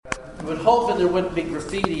would hope that there wouldn't be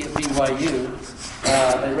graffiti at BYU.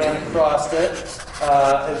 They ran across it.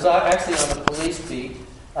 It was actually on the police beat.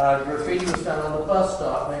 Graffiti was found on the bus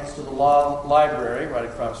stop next to the law library, right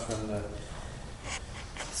across from the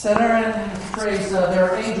center. And the phrase,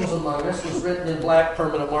 "There are angels among us," was written in black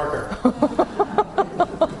permanent marker.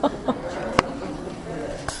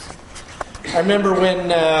 I remember when,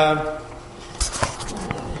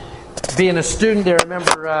 being a student there, I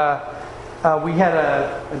remember we had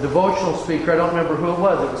a devotional speaker. I don't remember who it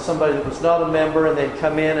was. It was somebody that was not a member, and they'd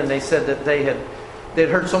come in and they said that they'd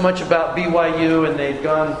heard so much about BYU, and they'd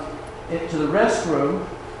gone into the restroom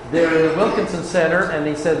there in the Wilkinson Center, and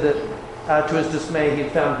he said that to his dismay he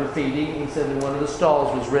had found graffiti. He said in one of the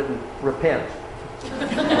stalls was written, "Repent."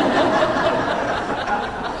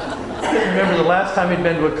 I can't remember the last time he'd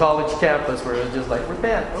been to a college campus where it was just like,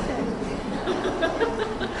 "Repent." Okay.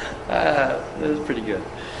 It was pretty good.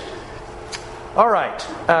 All right.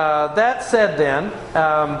 That said then,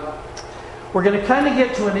 we're going to kind of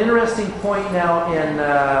get to an interesting point now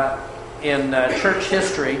in church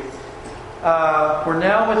history. We're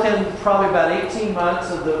now within probably about 18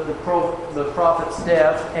 months of the prophet's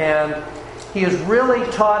death, and he has really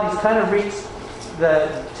taught, he's kind of reached the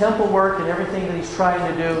temple work and everything that he's trying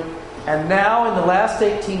to do. And now in the last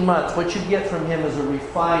 18 months, what you get from him is a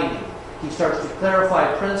refining. He starts to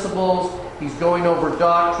clarify principles, he's going over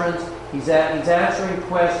doctrines, he's answering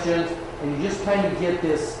questions, and you just kind of get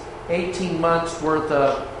this 18 months worth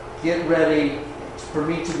of get ready for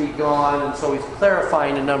me to be gone, and so he's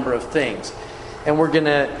clarifying a number of things. And we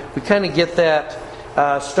kind of get that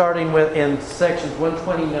starting with in sections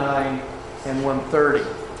 129 and 130.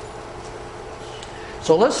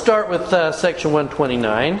 So let's start with section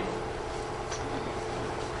 129.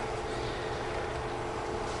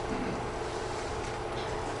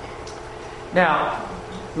 Now,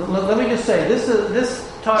 let me just say, this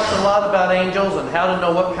talks a lot about angels and how to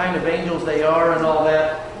know what kind of angels they are and all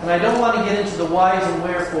that. And I don't want to get into the whys and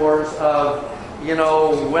wherefores of,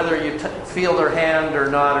 whether you feel their hand or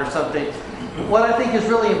not or something. What I think is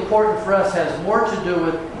really important for us has more to do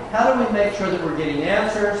with how do we make sure that we're getting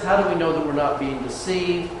answers, how do we know that we're not being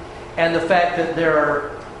deceived, and the fact that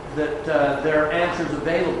there are answers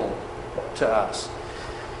available to us.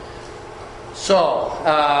 So,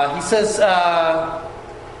 he says,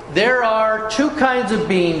 there are two kinds of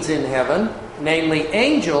beings in heaven, namely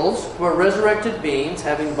angels, who are resurrected beings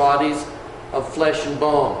having bodies of flesh and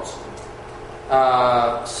bones.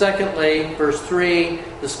 Secondly, verse 3,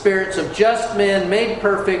 the spirits of just men made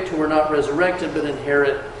perfect who were not resurrected but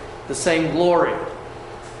inherit the same glory.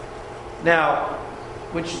 Now,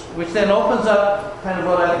 which then opens up kind of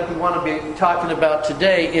what I think we want to be talking about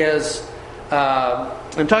today is,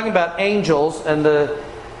 I'm talking about angels, and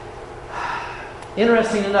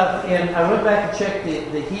interesting enough, I went back and checked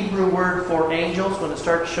the Hebrew word for angels when it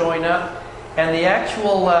starts showing up, and the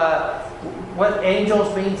actual, what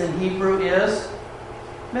angels means in Hebrew is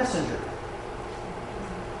messenger.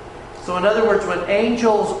 So in other words, when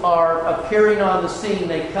angels are appearing on the scene,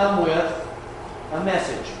 they come with a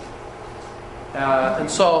message. And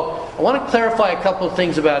so I want to clarify a couple of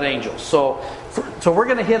things about angels. So we're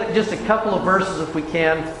going to hit just a couple of verses if we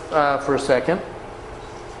can for a second.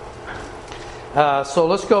 So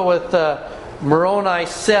let's go with Moroni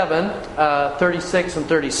 7, 36 and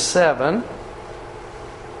 37.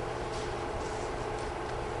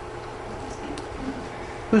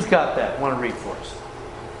 Who's got that? Want to read for us?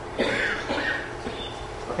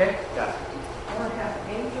 Okay, got it. Or have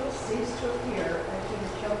angels cease to appear unto the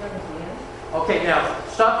children of men? Okay, now,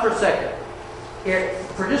 stop for a second.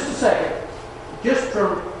 For just a second, just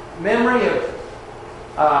from memory of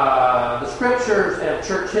the scriptures and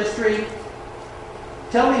church history,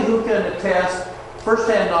 tell me who can attest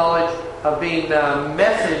first-hand knowledge of being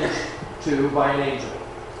messaged to by an angel.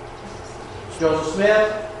 Joseph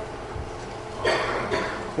Smith?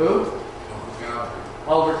 Who?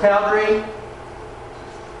 Oliver Cowdery.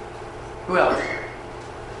 Who else?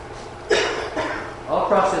 All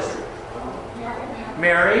across history.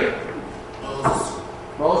 Mary.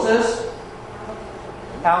 Moses.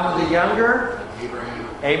 Alma the Younger.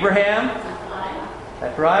 Abraham.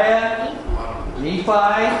 Zechariah.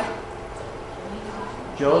 Nephi.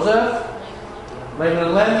 Joseph. Laban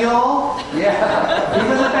and Lemuel. Yeah.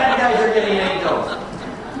 Even the bad guys are getting angels.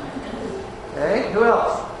 Okay, who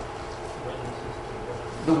else?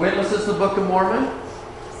 The witnesses of the Book of Mormon.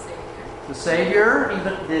 The Savior.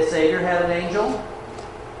 Even the Savior had an angel.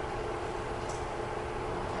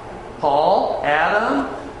 Paul, Adam.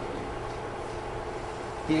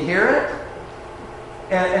 Do you hear it?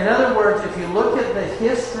 And in other words, if you look at the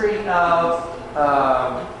history of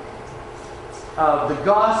of the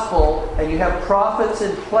gospel and you have prophets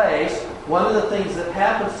in place, one of the things that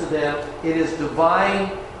happens to them, it is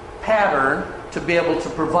divine pattern to be able to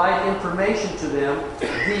provide information to them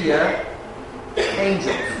via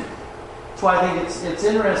angels. That's why I think it's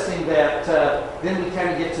interesting that then we kind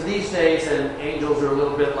of get to these days and angels are a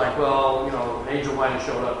little bit like, well, an angel might have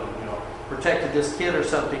showed up and protected this kid or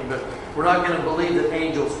something, but we're not going to believe that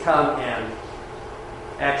angels come and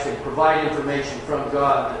actually provide information from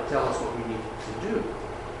God that tell us what we need to do.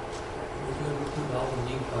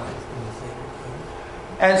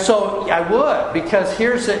 And so I would, because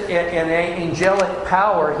here's an angelic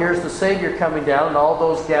power. Here's the Savior coming down and all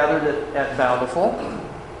those gathered at Bountiful.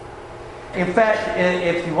 In fact,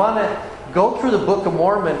 if you want to go through the Book of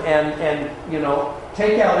Mormon and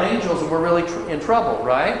take out angels, and we're really in trouble,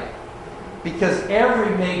 right? Because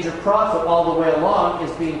every major prophet all the way along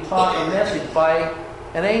is being taught a message by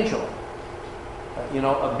an angel.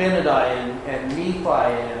 Abinadi and Nephi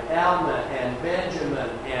and Alma and Benjamin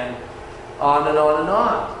and on and on and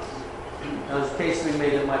on. Now, there's a case we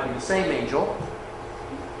made that might be the same angel,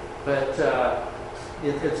 but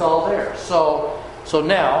it's all there. So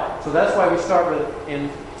that's why we start with in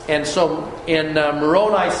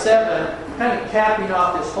Moroni 7, kind of capping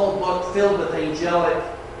off this whole book filled with angelic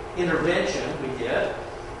intervention we did.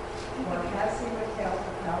 Or has he withheld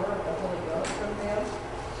the power of the Holy Ghost from them?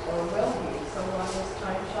 Or will he, so long as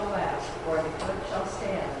time shall last, or the earth shall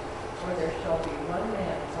stand, or there shall be one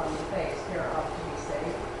man upon the face hereof to be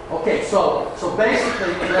saved? Okay, so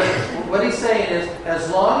basically what he's saying is, as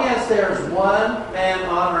long as there's one man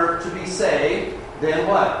on earth to be saved, then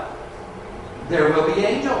what? There will be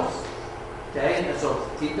angels. Okay, and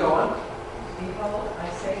so keep going. Behold, I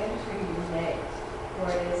say unto you, nay. For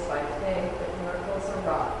it is by faith that miracles are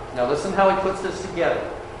wrought. Now listen how he puts this together.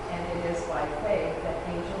 And it is by faith that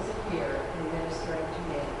angels appear and minister unto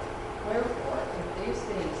men. Wherefore, if these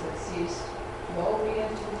things have ceased, woe be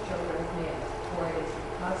unto the children of men, for it is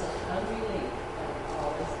because of unbelief that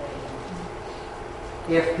all is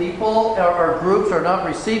vain. If people or groups are not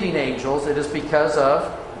receiving angels, it is because of...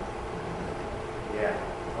 Yeah.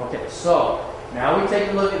 Okay, so now we take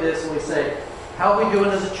a look at this and we say, how are we doing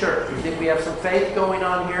as a church? Do you think we have some faith going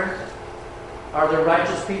on here? Are there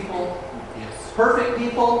righteous people? Yes. Perfect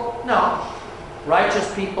people? No. Righteous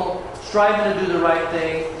people striving to do the right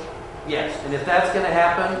thing? Yes. And if that's going to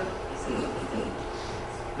happen,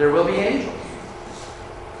 there will be angels.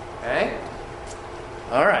 Okay?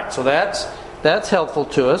 All right. So that's helpful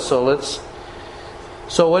to us.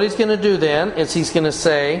 So what he's going to do then is he's going to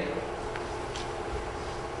say,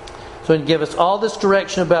 so he'll give us all this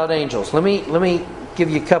direction about angels. Let me give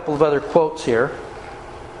you a couple of other quotes here.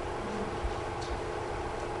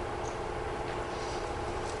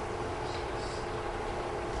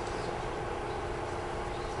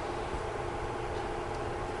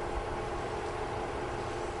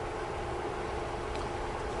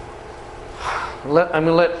 I'm going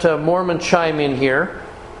to let Mormon chime in here.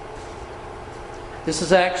 This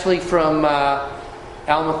is actually from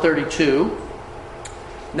Alma 32.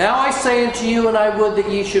 Now I say unto you, and I would that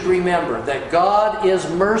ye should remember, that God is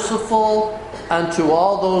merciful unto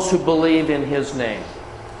all those who believe in His name.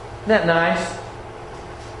 Isn't that nice?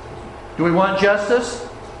 Do we want justice?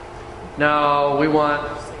 No, we want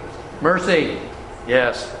mercy.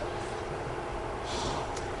 Yes.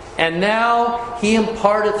 And now He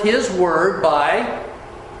imparteth His word by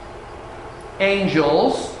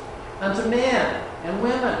angels unto men and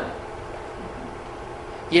women.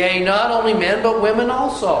 Yea, not only men, but women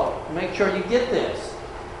also. Make sure you get this.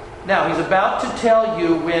 Now, he's about to tell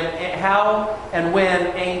you how and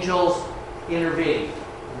when angels intervene.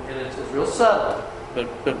 And it's real subtle,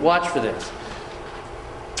 but watch for this.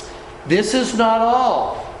 This is not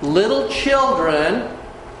all. Little children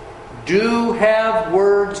do have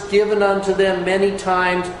words given unto them many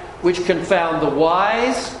times, which confound the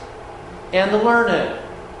wise and the learned.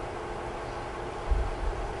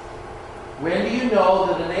 When do you know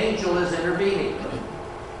that an angel is intervening? Is it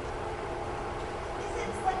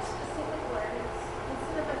like specific words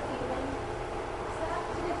instead of a feeling? Is that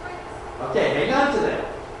the difference? Okay, hang on to that.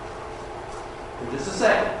 For just a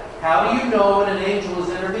second. How do you know when an angel is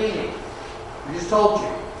intervening? I just told you.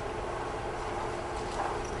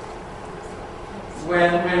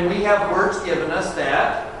 When we have words given us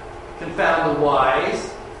that confound the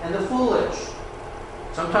wise and the foolish.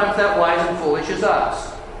 Sometimes that wise and foolish is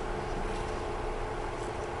us.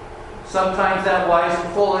 Sometimes that wise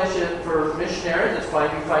and foolish for missionaries, it's fine.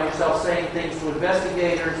 You find yourself saying things to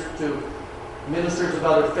investigators, to ministers of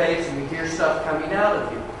other faiths, and you hear stuff coming out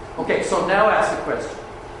of you. Okay, so now ask the question.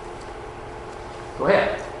 Go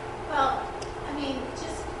ahead. Well, I mean,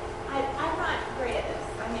 I'm not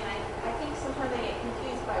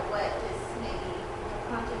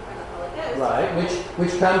Right,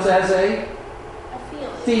 which comes as a A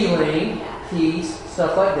feeling. feeling, Yeah. peace,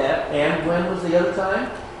 stuff like that. And when was the other time?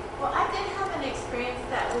 Well, I did have an experience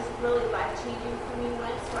that was really life-changing for me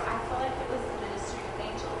once, where I felt like it was the ministry of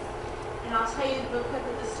angels. And I'll tell you real quick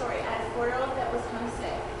of the story. I had a 4-year-old that was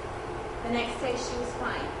homesick. The next day she was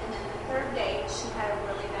fine, and then the third day she had a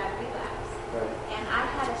really bad relapse. Right. And I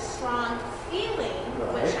had a strong feeling,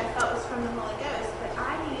 which I felt was from the Holy Ghost, but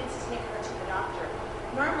I needed to take her to the doctor.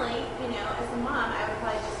 Normally, as a mom, I would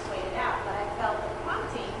probably just wait it out, but I felt the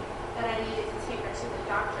prompting that I needed to take her to the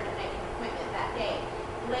doctor to make an appointment that day.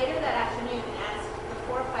 Later that afternoon, as the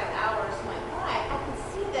 4 or 5 hours went by, I could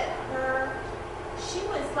see that she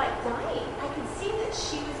was like dying. I could see that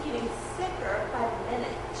she was getting sicker by the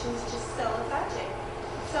minute. She was just so lethargic.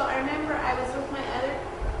 So I remember I was with my other,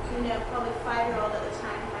 probably 5-year-old at the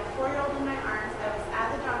time, my 4-year-old in my arms. I was at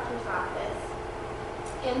the doctor's office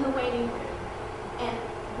in the waiting room, and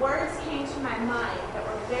words came to my mind that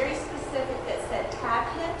were very specific that said, have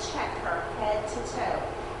him check her head to toe.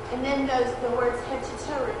 And then the words head to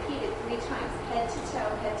toe repeated 3 times, head to toe,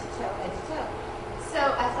 head to toe, head to toe. So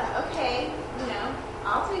I thought, okay,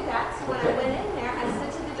 I'll do that. So when I went in there, I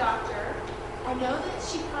said to the doctor, I know that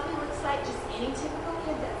she probably looks like just any typical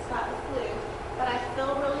kid that's got the flu, but I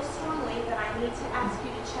feel really strongly that I need to ask you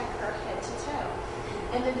to check her head to toe.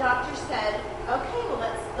 And the doctor said, okay, well,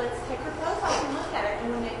 let's take her clothes off and look at her.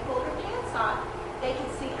 And when they pulled her pants off, they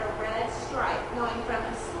could see a red stripe going from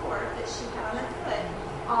a sore that she had on her foot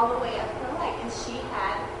all the way up her leg. And she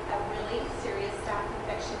had a really serious staph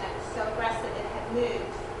infection that was so aggressive it had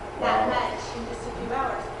moved that much in just a few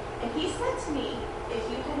hours. And he said to me, if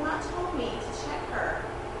you had not told me to check her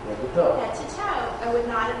head to toe, I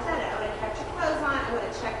would not have done it. I would have kept her clothes on, I would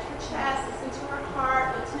have checked her chest, listened to her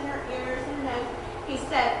heart, looked in her ears and her nose. He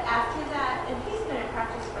said after that, and he's been in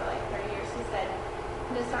practice for like 30 years, he said,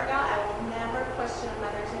 Ms. Argyle, I will never question a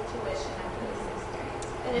mother's intuition after this experience.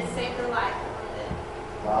 And it saved her life a little bit.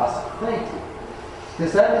 Awesome. Thank you.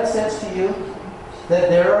 Does that make sense to you? That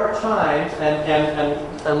there are times,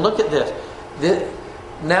 and look at this.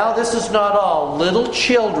 Now this is not all little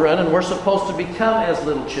children, and we're supposed to become as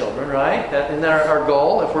little children, right? Isn't that our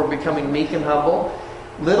goal, if we're becoming meek and humble?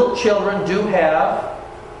 Little children do have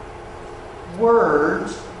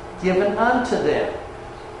words given unto them.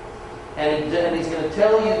 And he's going to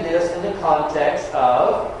tell you this in the context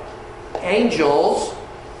of angels.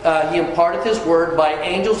 He imparteth his word by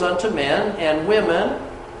angels unto men and women.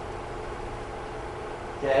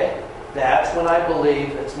 Okay? That's when I believe,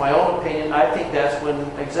 it's my own opinion, I think that's when,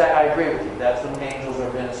 I agree with you, that's when angels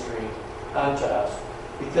are ministering unto us.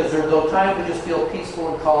 Because there's no time to just feel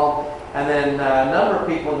peaceful and calm. And then a number of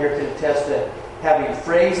people here can attest that having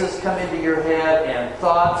phrases come into your head and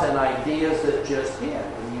thoughts and ideas that just hit.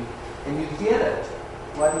 And you get it.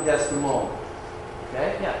 Well, I think that's the moment.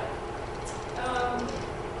 Okay? Yeah.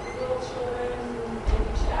 Little children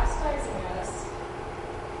maybe chastising us.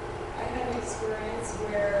 I had an experience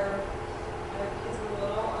where my kids were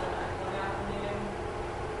little, and one afternoon,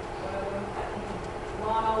 one of them had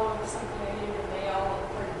drawn all over something I needed to mail, and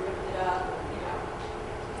probably ripped it up.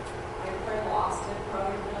 I probably lost it.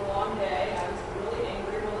 Probably been a long day. I was really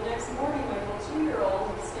angry. Well, the next morning, my little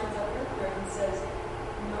 2-year-old stands up in her crib and says,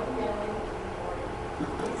 "No yelling in the morning."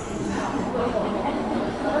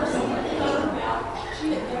 First thing that came out of her mouth,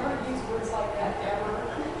 she had never used words like that ever,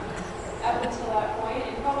 up until that point,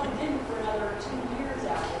 and probably didn't for another 2 years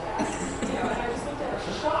after that. And I just looked at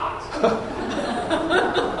her shocked.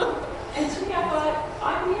 And to me, I thought,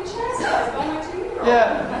 I'm being chastised by my 2-year-old. Yeah.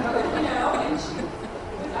 And she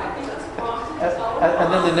was, I think, was prompted to tell her. And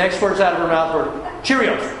then the next words out of her mouth were,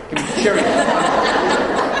 Cheerios. Give me Cheerios.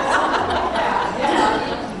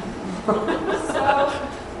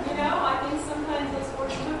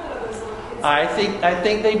 I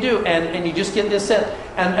think they do, and you just get this sense.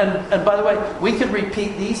 And by the way, we could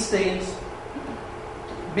repeat these things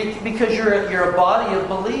because you're a body of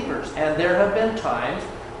believers, and there have been times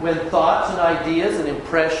when thoughts and ideas and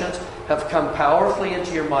impressions have come powerfully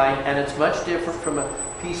into your mind, and it's much different from a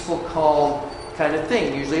peaceful, calm kind of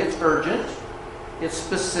thing. Usually, it's urgent, it's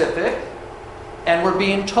specific, and we're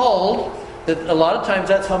being told that a lot of times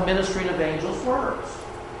that's how ministering of angels works.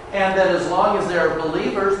 And that as long as there are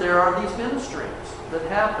believers, there are these ministries that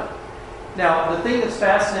happen. Now, the thing that's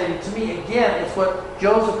fascinating to me, again, it's what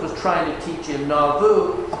Joseph was trying to teach in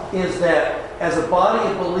Nauvoo, is that as a body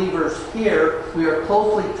of believers here, we are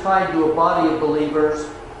closely tied to a body of believers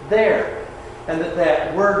there. And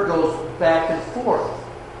that word goes back and forth.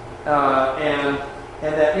 And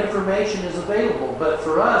that information is available. But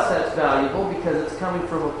for us, that's valuable because it's coming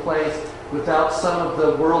from a place without some of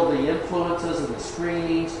the worldly influences and the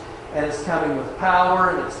screenings and it's coming with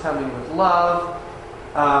power, and it's coming with love.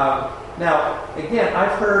 Now, again,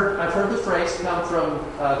 I've heard the phrase come from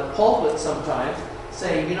the pulpit sometimes,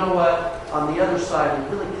 saying, you know what, on the other side, they're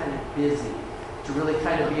really kind of busy to really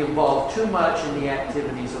kind of be involved too much in the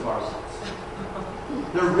activities of our lives.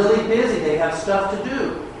 They're really busy. They have stuff to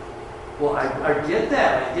do. Well, I get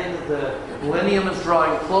that. I get that the millennium is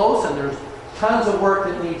drawing close, and there's tons of work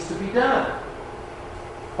that needs to be done.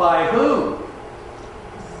 By who?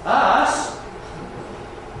 Us.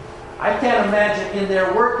 I can't imagine in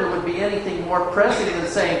their work there would be anything more pressing than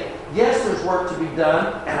saying, yes, there's work to be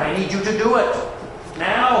done, and I need you to do it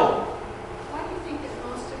now. Why do you think that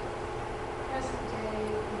most of present day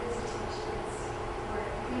visitations or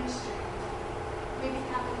ministry maybe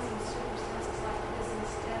happens in circumstances like this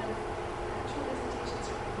instead of actual visitations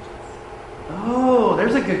or angels? Oh,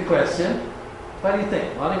 there's a good question. What do you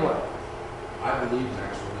think? Lonnie, what? I believe in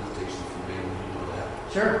actual visitations from men, you know that.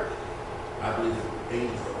 Sure. I believe that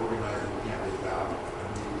angels are organized and can't live out. I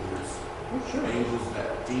believe there's Oh, sure. angels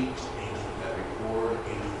that teach, angels that record,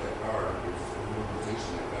 angels that guard. There's an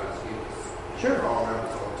organization that God has given us. Sure. They're all around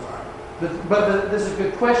us all the time. But this is a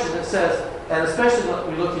good question that says, and especially when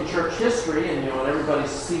we look in church history, and everybody's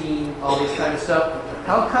seeing all this kind of stuff.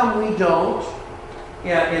 How come we don't?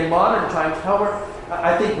 Yeah, in modern times,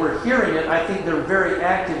 I think we're hearing it. I think they're very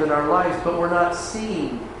active in our lives, but we're not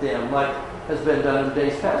seeing them like has been done in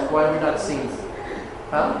days past. Why are we not seeing them?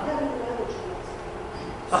 Huh?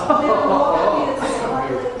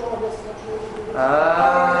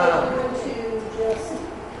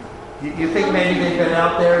 You think maybe they've been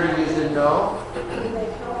out there and you just didn't know?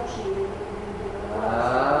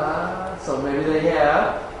 So maybe they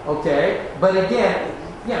have. Okay. But again,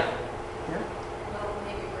 yeah. Well,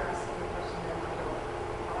 maybe we're asking the question that I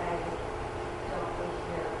don't think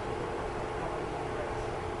there are people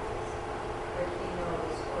that he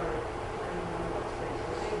knows, or I don't know what's things,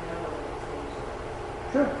 but they know what things are.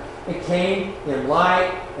 Sure. It came in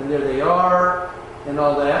light, and there they are, and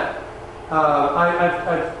all that.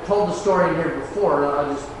 I've told the story in here before, and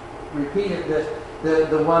I'll just repeat it.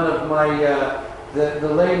 The one of my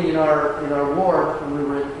the lady in our ward when we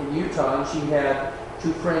were in Utah, and she had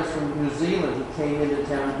two friends from New Zealand who came into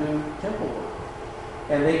town to do temple work,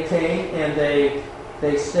 and they came and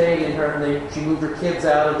they stayed in her, and she moved her kids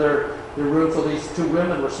out of their room, so these two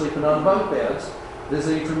women were sleeping on bunk beds,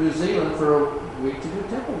 visiting from New Zealand for a week to do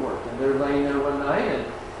temple work, and they're laying there one night,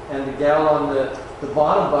 and the gal on the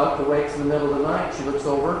bottom bunk awakes in the middle of the night. She looks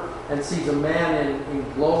over and sees a man in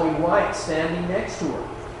glowing white standing next to her.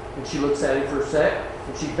 And she looks at him for a sec,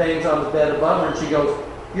 and she bangs on the bed above her, and she goes,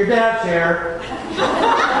 "Your dad's here."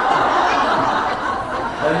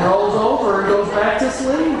 And rolls over and goes back to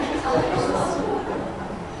sleep.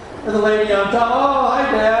 And the lady on top, "Oh,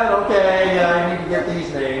 hi, Dad. Okay, yeah, I need to get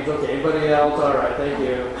these names. Okay, anybody else? All right, thank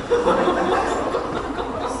you."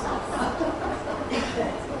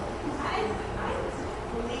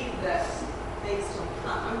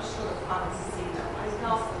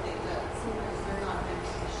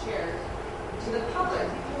 to the public,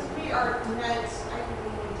 because we are meant, I think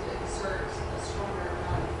we need to exert a stronger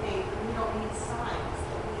amount of faith, and we don't need signs,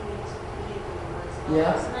 but we need to believe in the words of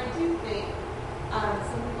Yeah. others. And I do think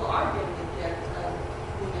some people are getting the gift of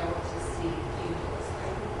being able to see angels.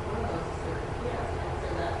 I think one of those is their gift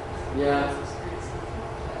after that experience of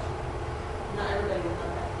flesh. Not everybody will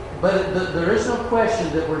have that gift. But there is no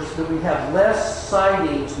question that we have less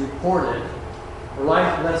sightings reported, or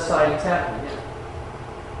less sightings happening. Yeah.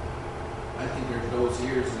 I think there's those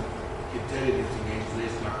years that can tell you these angels, they're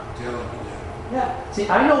just not telling you that. Yeah. See,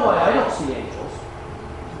 I know why I don't see angels.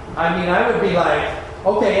 I mean, I would be like,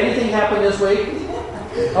 okay, anything happened this week?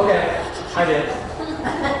 Okay, I did.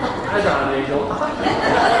 I saw an angel.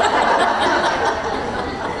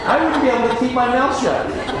 I wouldn't be able to keep my mouth shut.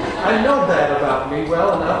 I know that about me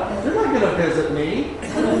well enough. They're not going to visit me.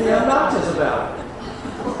 I'm going to be obnoxious about it.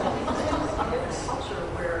 Culture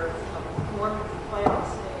where one can play on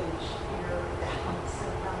stage here and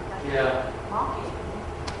sit down and Yeah. mocking.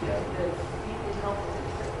 Yeah. That it helps.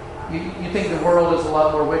 You think the world is a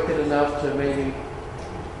lot more wicked enough to maybe...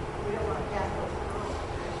 We don't want to cast those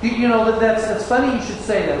You know, that's funny you should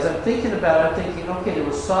say that. As I'm thinking about it, I'm thinking, okay, there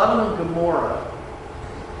was Sodom and Gomorrah,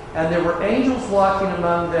 and there were angels walking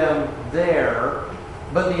among them there,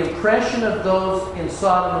 but the impression of those in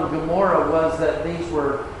Sodom and Gomorrah was that these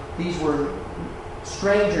were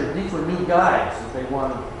strangers, these were new guys that they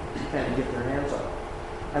wanted to kind of get their hands on.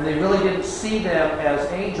 And they really didn't see them as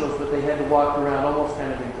angels, but they had to walk around almost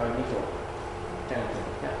kind of incognito. Kind of thing.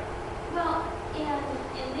 Yeah. Well,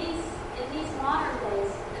 in these modern days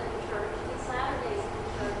of the church, these latter days of the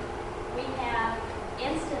church, we have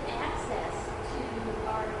instant access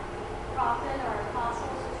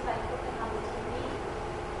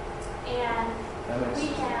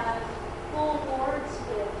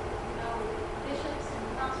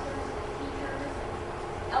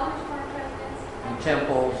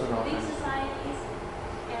temples and all These that. societies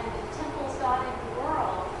and the temples dotted the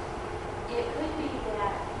world, it could be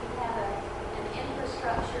that we have an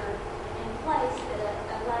infrastructure in place that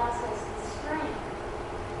allows us the strength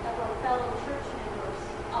of our fellow church members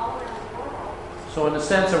all around the world. So in a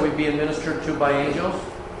sense, are we being ministered to by angels?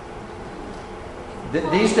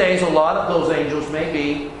 These days, a lot of those angels may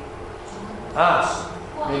be us.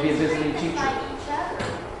 Well, Maybe a it's visiting strengthened teacher. by each other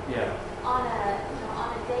Yeah. on a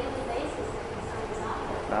daily basis that we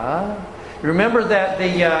sometimes operate. Remember that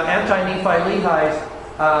the anti-Nephi-Lehi's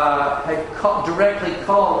had directly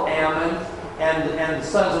called Ammon and the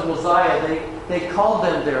sons of Mosiah. They called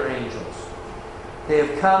them their angels. They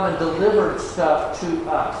have come and delivered stuff to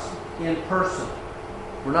us in person.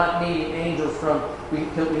 We're not needing angels from,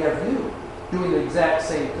 because we have you doing the exact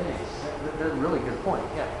same things. That's a really good point.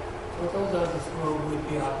 Yeah. For those of us who would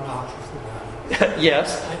be obnoxious about it,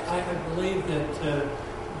 Yes. I believe that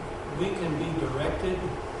we can be directed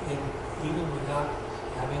even without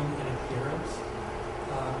having an appearance.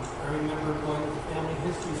 I remember going to the Family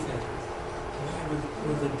History Center. And it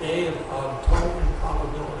was a day of total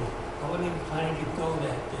improbability. I wasn't even planning to go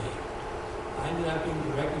that day. I ended up being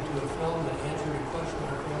directed to a film that answered a question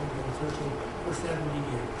our family had been searching for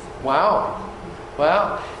 70 years. Wow.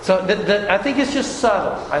 So I think it's just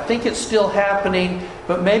subtle. I think it's still happening,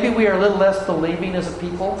 but maybe we are a little less believing as a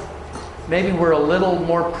people. Maybe we're a little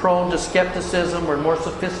more prone to skepticism. We're more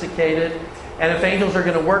sophisticated. And if angels are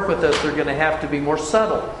going to work with us, they're going to have to be more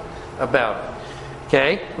subtle about it.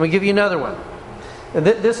 Okay? Let me give you another one. And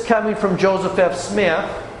this coming from Joseph F. Smith.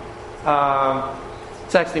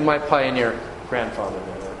 It's actually my pioneer grandfather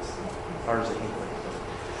there. That's ours at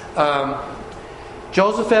Hinkley.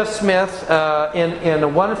 Joseph F. Smith, in a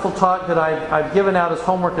wonderful talk that I've given out as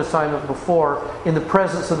homework assignment before, In the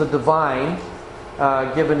Presence of the Divine,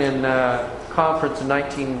 given in conference in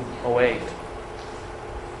 1908.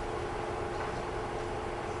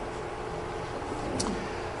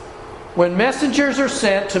 When messengers are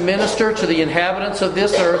sent to minister to the inhabitants of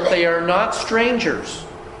this earth, they are not strangers,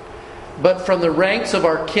 but from the ranks of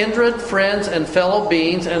our kindred, friends, and fellow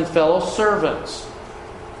beings and fellow servants.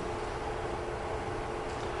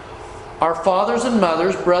 Our fathers and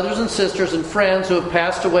mothers, brothers and sisters, and friends who have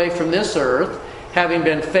passed away from this earth, having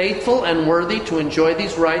been faithful and worthy to enjoy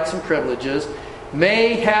these rights and privileges,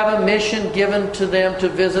 may have a mission given to them to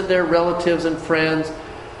visit their relatives and friends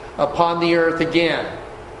upon the earth again.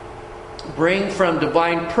 Bring from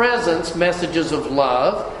divine presence messages of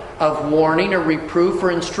love, of warning or reproof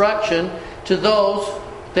or instruction to those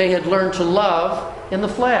they had learned to love in the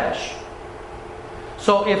flesh.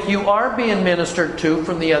 So if you are being ministered to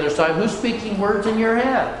from the other side, who's speaking words in your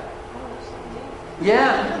head?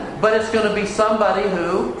 Yeah, but it's going to be somebody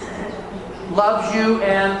who loves you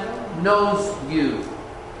and knows you.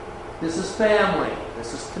 This is family.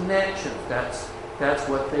 This is connection. That's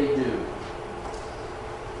what they do.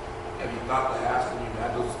 Have you thought to ask when you've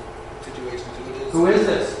had those situations who it is? Who is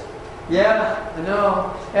this? Yeah, I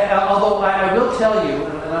know. Although I will tell you,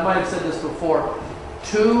 and I might have said this before,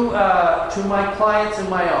 to my clients in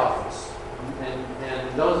my office,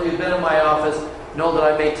 and those of you who've been in my office know that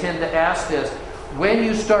I may tend to ask this. When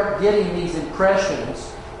you start getting these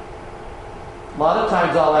impressions, a lot of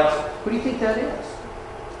times I'll ask, who do you think that is?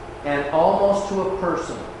 And almost to a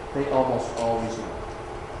person, they almost always know.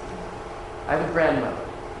 I have a grandmother.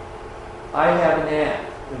 I have an aunt.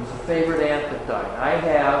 It was a favorite aunt that died. I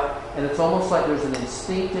have, and it's almost like there's an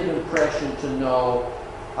instinctive impression to know.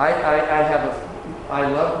 I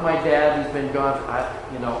love my dad. He's been gone.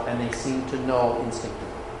 And they seem to know instinctively.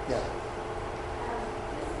 Yeah.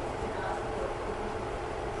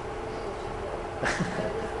 But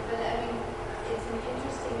I mean, it's an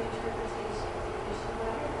interesting interpretation. You should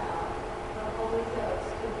wonder how the Holy Ghost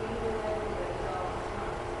could be with everybody all the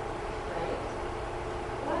time, right?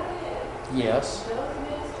 What if Yes. those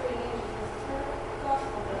ministering angels, this term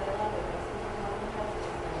gospel that I love it,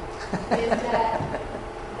 is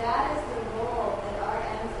that is the role that our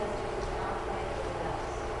ancestors are now playing with us,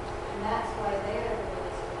 and that's why they are the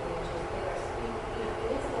ministering angels. They are speaking.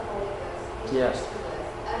 It is the Holy Ghost speaking Yes. to us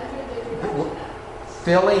under the direction of.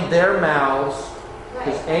 Filling their mouths. Right.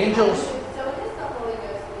 Because angels. So it is the Holy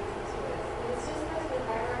Ghost speaking to us. And it's just like the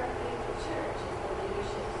hierarchy of the church is the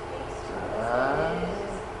leadership speaks to us.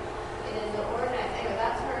 It is the organized. Anyway,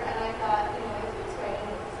 that's her. And I thought, if it's right in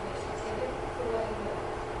this nation, take it for what you will.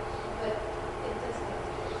 But it doesn't.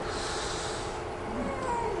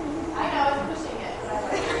 I know I was pushing it, but I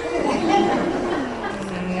like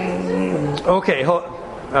it. Okay. All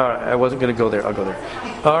right. I wasn't going to go there. I'll go there.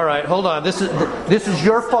 All right, hold on. This is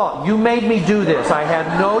your fault. You made me do this. I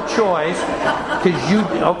had no choice because you.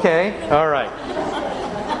 Okay. All right.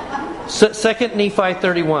 2 Nephi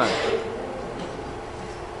 31.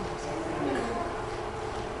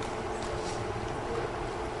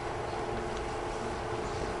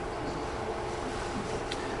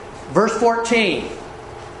 Verse 14.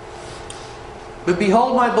 But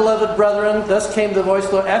behold, my beloved brethren, thus came the voice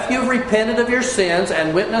of the Lord. After you have repented of your sins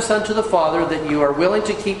and witness unto the Father that you are willing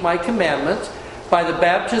to keep my commandments by the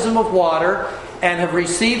baptism of water and have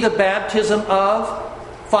received the baptism of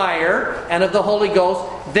fire and of the Holy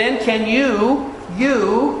Ghost, then can you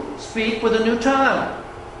speak with a new tongue.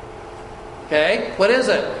 Okay? What is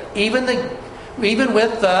it? Even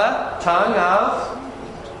with the tongue of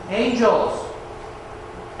angels.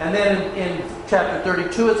 And then in chapter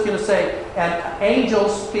 32 it's going to say, and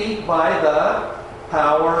angels speak by the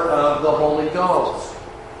power of the Holy Ghost.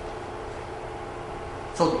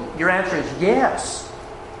 So your answer is yes.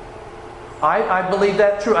 I believe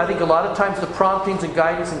that's true. I think a lot of times the promptings and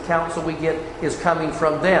guidance and counsel we get is coming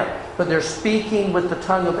from them. But they're speaking with the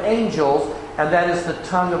tongue of angels, and that is the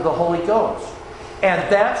tongue of the Holy Ghost. And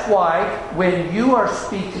that's why when you are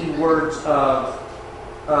speaking words of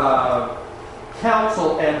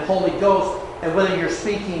counsel and Holy Ghost, and whether you're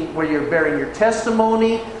speaking, whether you're bearing your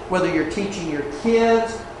testimony, whether you're teaching your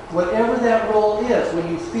kids, whatever that role is, when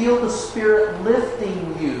you feel the Spirit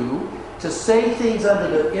lifting you to say things under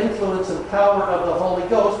the influence and power of the Holy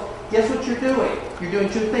Ghost, guess what you're doing? You're doing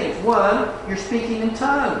two things. One, you're speaking in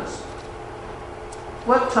tongues.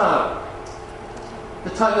 What tongue?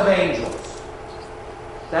 The tongue of angels.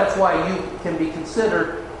 That's why you can be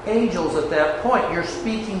considered angels at that point. You're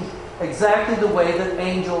speaking exactly the way that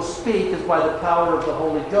angels speak, is by the power of the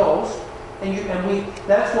Holy Ghost.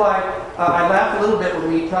 That's why I laugh a little bit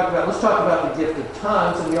when we talk about, let's talk about the gift of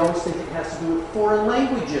tongues, and we always think it has to do with foreign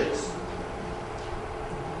languages.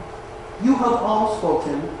 You have all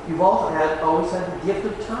spoken, you've always had the gift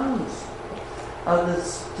of tongues.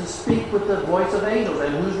 To speak with the voice of angels.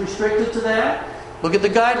 And who's restricted to that? Look at the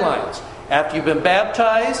guidelines. After you've been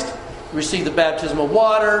baptized, receive the baptism of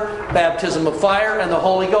water, baptism of fire, and the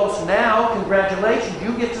Holy Ghost. Now, congratulations,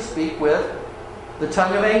 you get to speak with the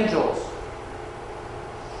tongue of angels.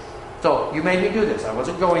 So, you made me do this. I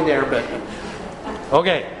wasn't going there, but...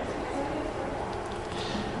 Okay.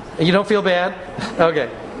 You don't feel bad?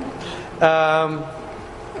 Okay.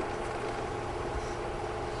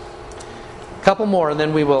 Couple more, and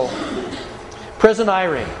then we will... Present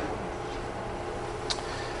Irene.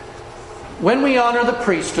 When we honor the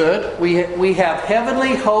priesthood, we have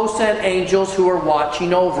heavenly hosts and angels who are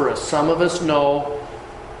watching over us. Some of us know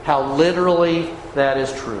how literally that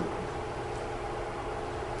is true.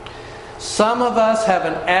 Some of us have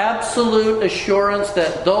an absolute assurance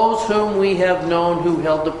that those whom we have known who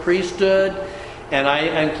held the priesthood, and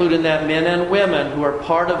I include in that men and women who are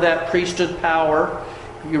part of that priesthood power,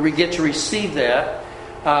 you get to receive that.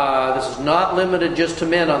 This is not limited just to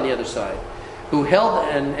men on the other side. Who held,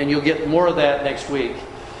 and you'll get more of that next week,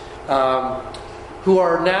 who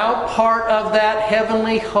are now part of that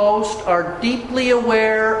heavenly host, are deeply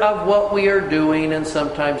aware of what we are doing and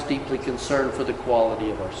sometimes deeply concerned for the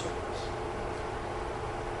quality of our service.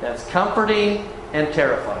 That's comforting and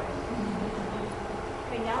terrifying.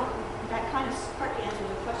 Okay, now that kind of partly answers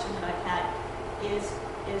the question that I've had. Is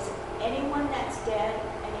anyone that's dead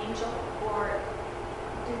an angel, or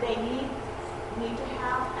do they need to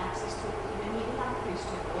have access to it? Do they need to have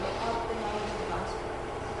priesthood or of the knowledge of the gospel?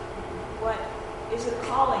 What is it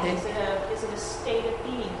calling? Is it a state of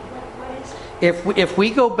being? What is it? If we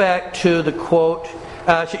go back to the quote,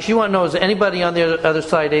 she wants to know, is anybody on the other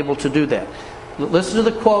side able to do that? Listen to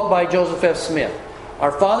the quote by Joseph F. Smith.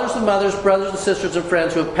 Our fathers and mothers, brothers and sisters and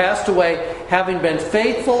friends who have passed away, having been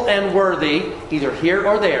faithful and worthy, either here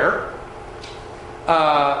or there,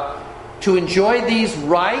 to enjoy these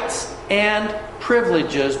rights and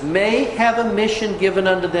privileges, may have a mission given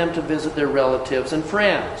unto them to visit their relatives and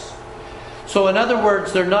friends. So in other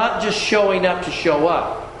words, they're not just showing up to show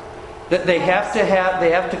up. That they have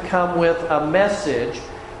to come with a message,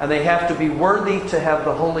 and they have to be worthy to have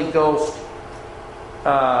the Holy Ghost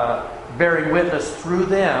bearing witness through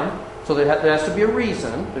them. So there has to be a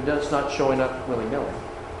reason. They're just not showing up willy-nilly.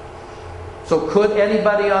 So could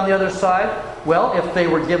anybody on the other side? Well, if they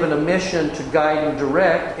were given a mission to guide and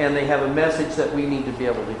direct, and they have a message that we need to be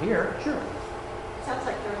able to hear, sure. Sounds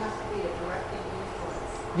like there has to be a directing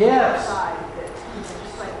influence. Yes. Side that,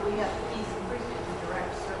 just like we have the keys and priesthood to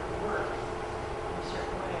direct certain work in a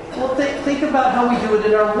certain way. Well, think about how we do it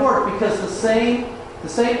in our work, because the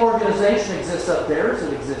same organization exists up there as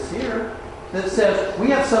it exists here. That says, we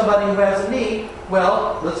have somebody who has a need.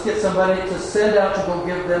 Well, let's get somebody to send out to go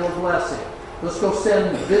give them a blessing. Let's go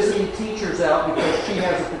send visiting teachers out because she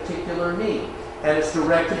has a particular need. and it's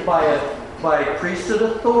directed by priesthood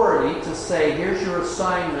authority to say, here's your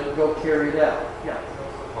assignment, go carry it out. Yeah. We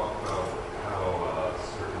also talked about how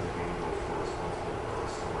certain angels were responsible for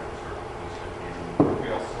restoring certain. We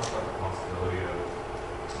also talked about the possibility of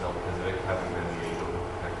Melchizedek having been the angel who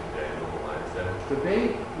protected Daniel in the lion's den. Could be,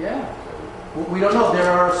 yeah. Well, we don't know.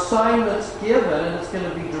 There are assignments given, and it's going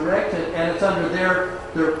to be directed, and it's under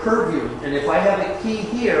their purview. And if I have a key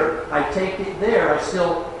here, I take it there. I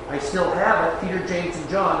still have it. Peter, James, and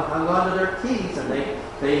John hung on to their keys, and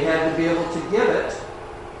they had to be able to give it.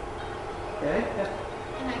 Okay?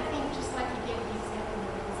 And I think just like you gave the example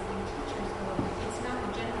of the visiting teachers going, it's not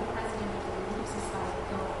the general president of the Relief Society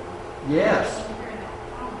going. Yes. Taking care of that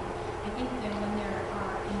problem. I think that when there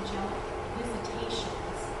are angelic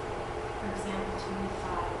visitations, for example, to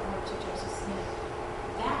Nephi or to Joseph Smith,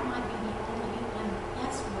 that might be the only and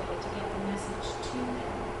best way to get the message to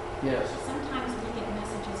them. Yes. Sometimes we get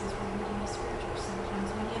messages as we're reading the scriptures. Sometimes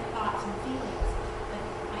we get thoughts and feelings. But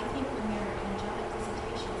I think when there are angelic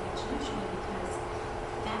visitations, it's usually because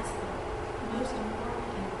that's the most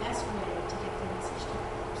important and best way to get the message to the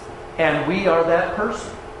person. And we are that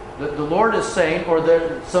person. The Lord is saying, or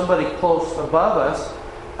there's somebody close above us.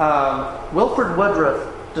 Wilford Woodruff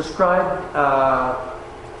described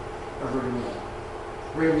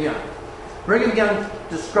Brigham Young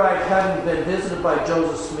described having been visited by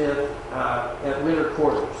Joseph Smith at winter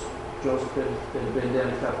quarters. Joseph had been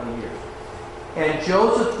dead a couple of years. And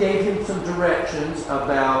Joseph gave him some directions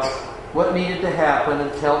about what needed to happen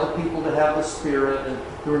and tell the people to have the Spirit. And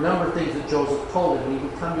there were a number of things that Joseph told him, and he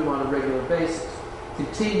would come to him on a regular basis,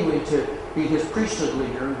 continuing to be his priesthood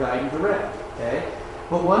leader and guide and direct. Okay?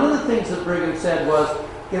 But one of the things that Brigham said was,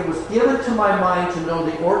 it was given to my mind to know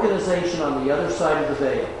the organization on the other side of the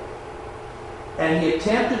veil. And he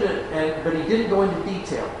attempted it, but he didn't go into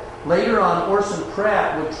detail. Later on, Orson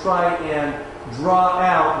Pratt would try and draw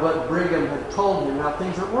out what Brigham had told him, how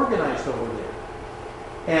things are organized over there.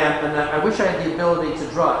 And I wish I had the ability to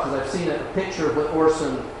draw it, because I've seen a picture of what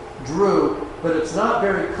Orson drew, but it's not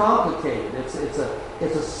very complicated. It's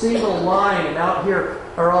a single line, and out here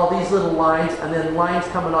are all these little lines, and then lines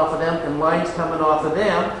coming off of them, and lines coming off of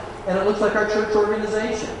them, and it looks like our church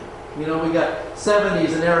organization. You know, we got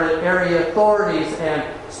 70s and area authorities and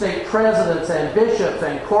state presidents and bishops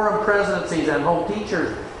and quorum presidencies and home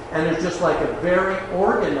teachers. And there's just like a very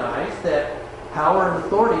organized that power and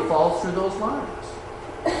authority falls through those lines.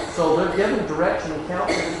 So they're given direction and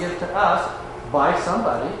counsel to give to us by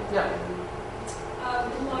somebody. Yeah.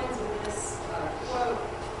 In lines with this quote,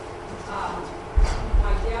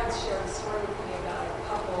 my dad shared a story with me about a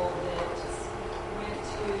couple that went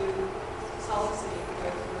to Salt Lake City to go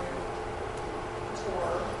through a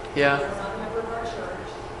tour. Yeah. They were not a member of our church,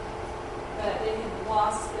 but they had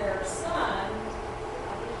lost their son.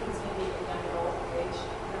 I think he was maybe a young adult age.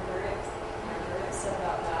 They're very upset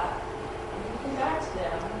about that. And he came back to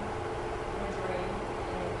them in a dream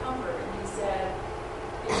and in comfort, and he said,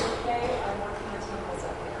 "It's okay, I'm working on temples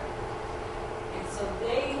up there." And so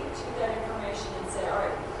they took that information and said, "All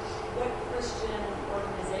right, what Christian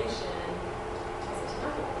organization has a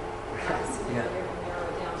temple?" Obviously, Yeah. they narrow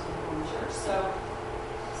it down to the home church.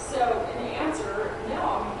 So in the answer, no. I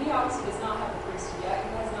mean, he obviously does not have a priesthood yet. He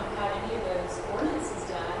has not had any of those ordinances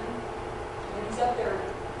done. But he's up there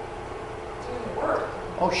doing the work.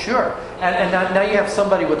 Oh, sure. And now you have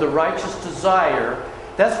somebody with a righteous desire.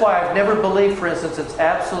 That's why I've never believed, for instance, it's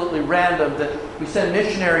absolutely random that we send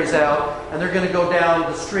missionaries out and they're going to go down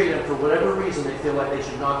the street and for whatever reason they feel like they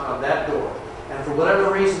should knock on that door. And for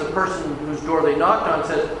whatever reason the person whose door they knocked on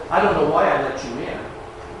says, "I don't know why I let you in,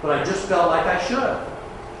 but I just felt like I should."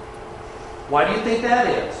 Why do you think that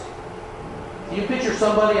is? Can you picture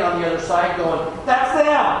somebody on the other side going, "That's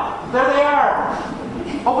them! There they are!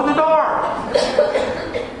 Open the door!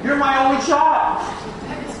 You're my only shot! I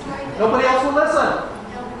have a story that Nobody else will listen!" Elder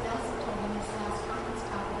Nelson told me in his last conference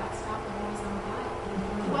talk about Stop the Noise on the Bible.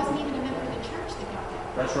 He wasn't even a member of the church that got that.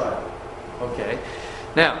 That's right. Okay.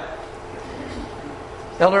 Now,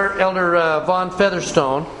 Elder Von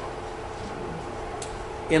Featherstone,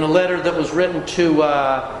 in a letter that was written to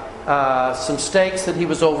some stakes that he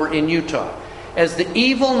was over in Utah, "As the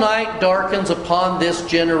evil night darkens upon this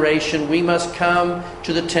generation, we must come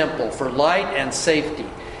to the temple for light and safety.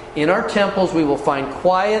 In our temples we will find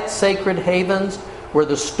quiet, sacred havens where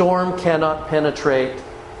the storm cannot penetrate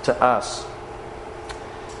to us.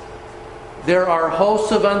 There are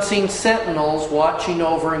hosts of unseen sentinels watching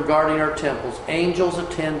over and guarding our temples. Angels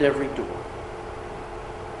attend every door.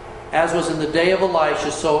 As was in the day of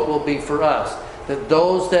Elisha, so it will be for us, that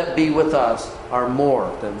those that be with us are more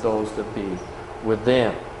than those that be with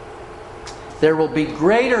them." There will be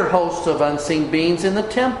greater hosts of unseen beings in the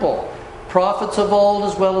temple. Prophets of old,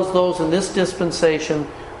 as well as those in this dispensation,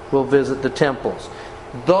 will visit the temples.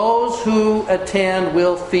 Those who attend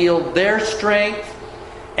will feel their strength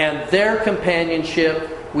and their companionship.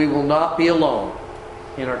 We will not be alone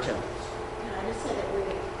in our temples. And I just said that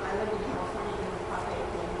I live in California doing the Prop 8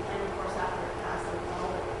 thing, and of course after it passed, there was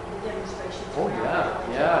all the demonstrations. Oh, around yeah,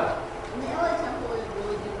 the LA yeah. Temple. And the LA Temple is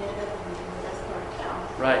really divided up in the best part of town.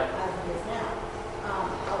 Right. As it is now.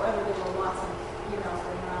 However, there were lots of emails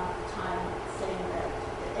going around at the time saying that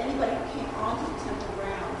anybody who came onto the temple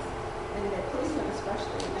grounds, and the policemen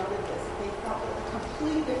especially noted this, that they felt a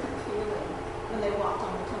completely different feeling when they walked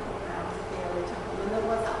on the temple grounds at the LA Temple than there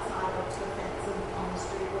was outside of the fence and on the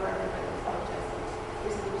street where everybody was protesting.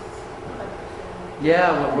 This was quite a feeling.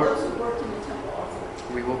 Yeah, And well, those who worked in the temple also.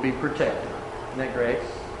 we will be protected. Isn't that great?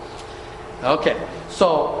 Okay,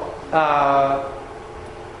 so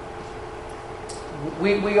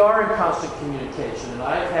we are in constant communication, and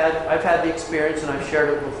I've had the experience, and I've shared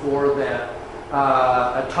it before, that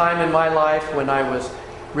a time in my life when I was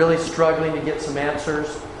really struggling to get some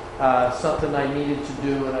answers, something I needed to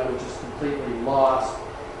do, and I was just completely lost,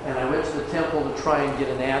 and I went to the temple to try and get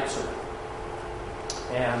an answer,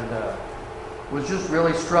 and was just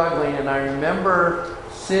really struggling. And I remember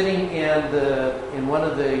sitting in one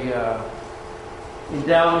of the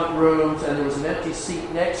endowment rooms, and there was an empty seat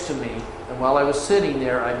next to me. And while I was sitting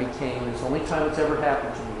there, I became, it's the only time it's ever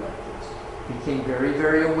happened to me like this, became very,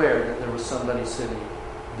 very aware that there was somebody sitting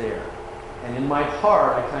there. And in my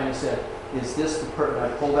heart, I kind of said, is this the person? I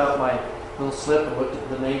pulled out my little slip and looked at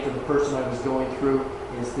the name of the person I was going through.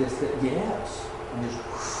 Is this that? Yes. And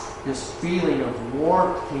this feeling of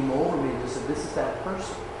warmth came over me. I said, this is that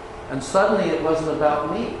person. And suddenly it wasn't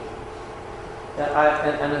about me.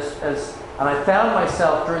 And I found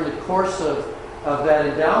myself during the course of that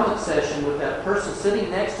endowment session with that person sitting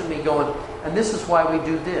next to me going, and this is why we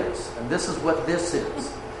do this, and this is what this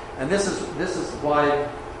is, and this is why,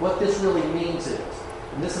 what this really means is,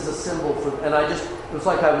 and this is a symbol for, and it was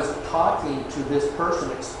like I was talking to this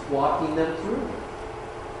person, walking them through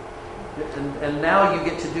it. And now you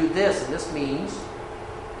get to do this, and this means.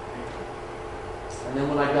 And then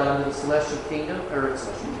when I got into the celestial kingdom,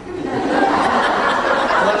 celestial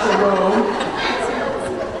room,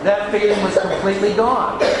 that feeling was completely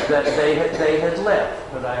gone. That they had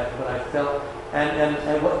left, but I felt,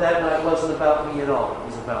 and what that night wasn't about me at all. It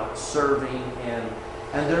was about serving, and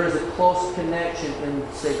there is a close connection in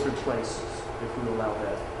sacred places if we allow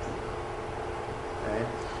that. Okay,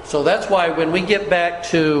 so that's why when we get back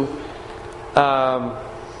to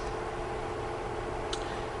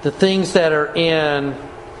the things that are in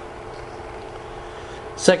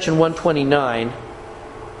section 129,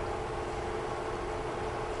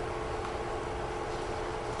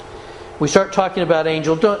 we start talking about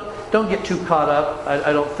angels. Don't get too caught up,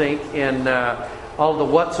 I don't think, in all the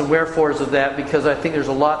whats and wherefores of that, because I think there's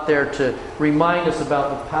a lot there to remind us about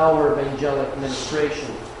the power of angelic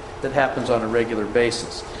ministration that happens on a regular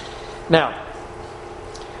basis. Now,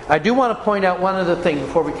 I do want to point out one other thing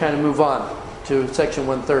before we kind of move on to section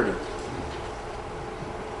 130.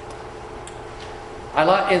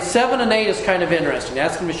 In 7 and 8 is kind of interesting.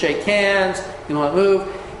 Ask them to shake hands. You want to move.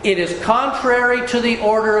 It is contrary to the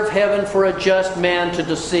order of heaven for a just man to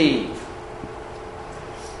deceive.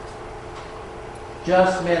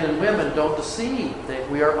 Just men and women don't deceive.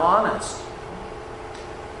 We are honest.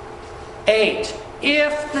 8.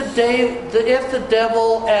 If the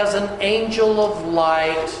devil as an angel of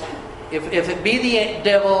light, if it be the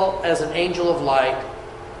devil as an angel of light,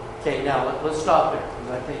 okay, now let's stop there,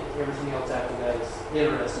 because I think everything else after that is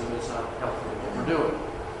interesting, but it's not helpful in what we're doing.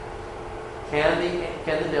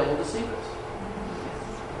 Can the devil deceive us?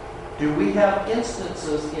 Do we have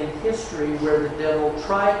instances in history where the devil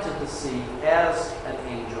tried to deceive as an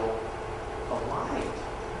angel of light?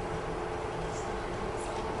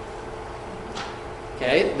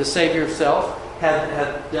 Okay, the Savior himself had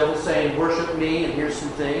the devil saying, worship me, and here's some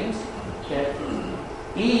things. Okay.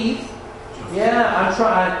 Eve,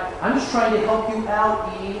 I'm just trying to help you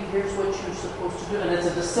out, Eve. Here's what you're supposed to do. And it's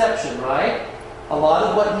a deception, right? A lot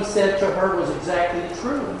of what he said to her was exactly the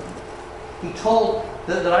truth. He told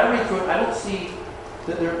that I read through it. I don't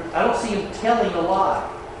see him telling a lie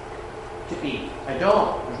to Eve. I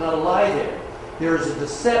don't. There's not a lie there. There is a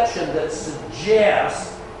deception that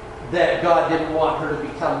suggests that God didn't want her to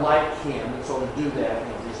become like him, and so to do that,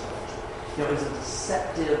 it's a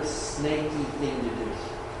deceptive, snaky thing to do.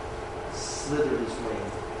 Slither his way.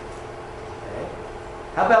 Okay.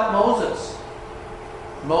 How about Moses?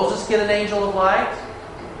 Moses get an angel of light?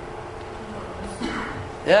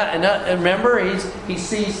 Yeah, and remember, he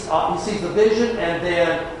sees the vision, and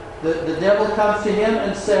then the devil comes to him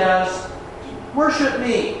and says, "Worship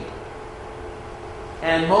me."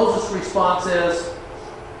 And Moses' response is,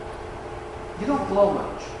 "You don't glow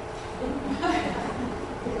much."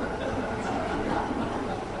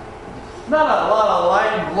 Not a lot of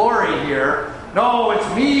light and glory here. No, it's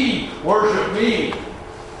me. Worship me.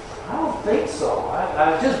 I don't think so.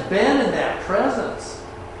 I've just been in that presence.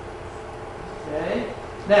 Okay?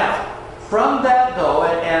 Now, from that though,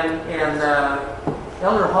 and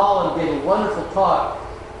Elder Holland gave a wonderful talk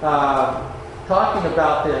talking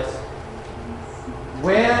about this.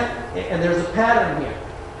 And there's a pattern here.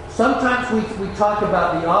 Sometimes we talk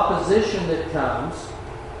about the opposition that comes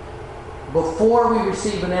before we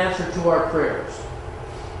receive an answer to our prayers.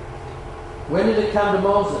 When did it come to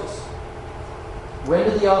Moses? When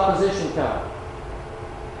did the opposition come?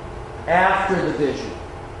 After the vision.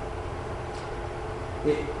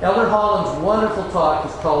 Elder Holland's wonderful talk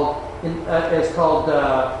is called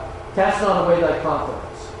 "Cast Not Away Thy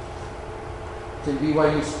Confidence." It's in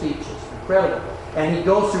BYU speeches. Incredible. And he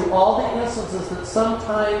goes through all the instances that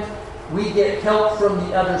sometimes we get help from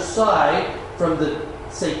the other side, from the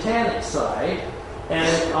satanic side,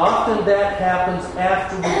 and often that happens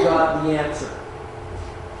after we got the answer.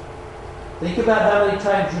 Think about how many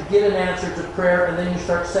times you get an answer to prayer and then you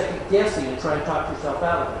start second guessing and try and talk yourself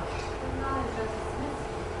out of it.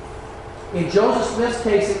 In Joseph Smith's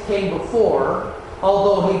case, it came before,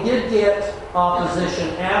 although he did get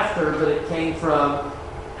opposition after, but it came from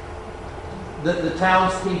the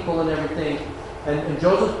townspeople and everything. And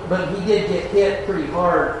Joseph, but he did get hit pretty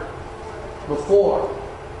hard before.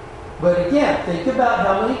 But again, think about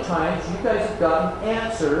how many times you guys have gotten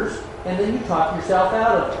answers and then you talk yourself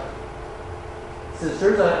out of it.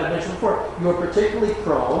 Sisters, I mentioned before, you're particularly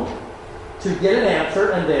prone to get an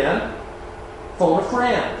answer and then phone a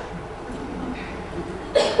friend.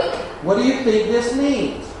 What do you think this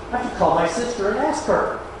means? I have to call my sister and ask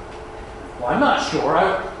her. Well, I'm not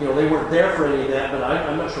sure. They weren't there for any of that, but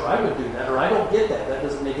I'm not sure I would do that, or I don't get that. That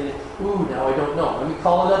doesn't make any. Now I don't know. Let me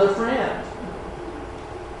call another friend.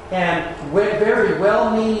 And very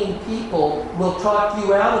well-meaning people will talk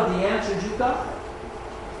you out of the answers you got.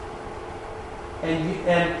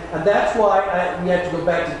 And that's why we have to go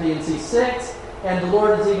back to D&C 6. And the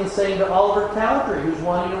Lord is even saying to Oliver Cowdery, who's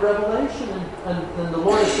wanting a revelation, and the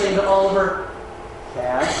Lord is saying to Oliver,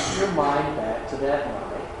 cast your mind back to that night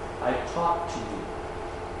I talked to you.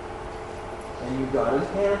 And you got an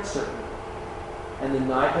answer. And the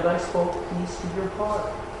night that I spoke peace to your heart.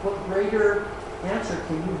 What greater answer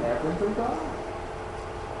can you have than from God?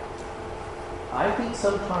 I think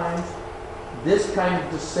sometimes this kind of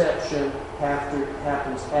deception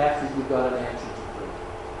happens after you got an answer to prayer.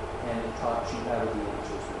 And it talks you out of the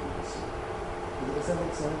answers that you receive. Does that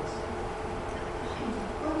make sense?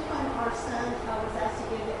 One time our son was asked to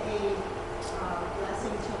give a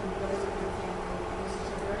blessing to another in the family. This is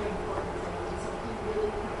a very important thing. And so he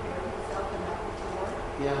really prepared himself the night before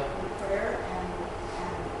in prayer and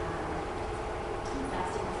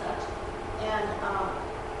fasting and such. And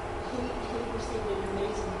he received an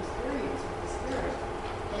amazing experience with the Spirit.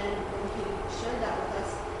 And when he shared that with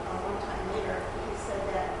us one time later, he said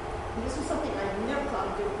that this was something I never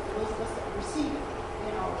thought of doing for those of us that receive,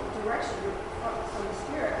 direction from the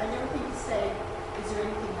Spirit. I never think to say, is there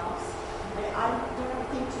anything else? I don't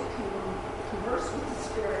think to converse with the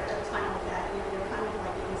Spirit at a time like that. You're kind of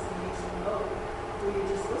like in this amazing mode where you're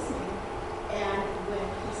just listening. And when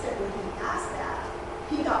he asked that,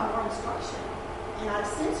 he got more instruction. And I've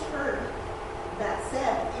since heard that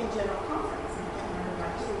said in general conference. And I can't remember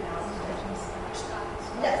right here now.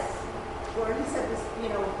 Yes. Where he said this,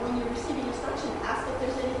 when you're receiving instruction, ask if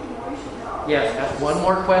there's anything more you should know. Yes, ask one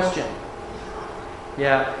more question.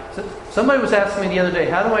 Yeah. So somebody was asking me the other day,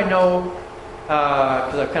 how do I know,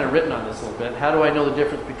 because I've kind of written on this a little bit, how do I know the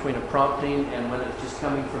difference between a prompting and when it's just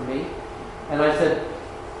coming from me? And I said,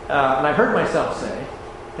 and I heard myself say,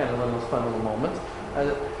 kind of one of those fun little moments,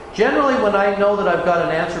 generally when I know that I've got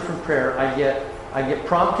an answer from prayer, I get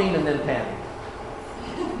prompting and then panic.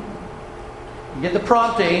 You get the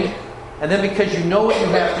prompting, and then because you know what you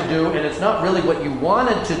have to do, and it's not really what you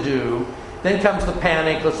wanted to do, then comes the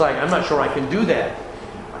panic. It's like, I'm not sure I can do that.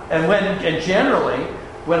 And generally,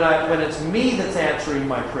 when it's me that's answering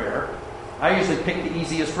my prayer, I usually pick the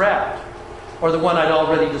easiest route, or the one I'd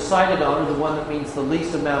already decided on, or the one that means the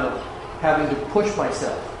least amount of having to push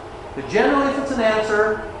myself. But generally, if it's an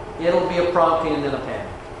answer, it'll be a prompting and then a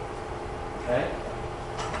panic. Okay?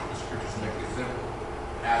 The scriptures make it simple.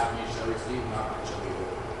 Ask and you shall receive, knock and it shall be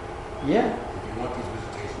opened. Yeah. If you want these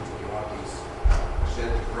visitations, if you want these shed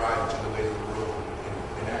to pride into the ways of the world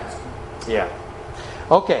and Yeah.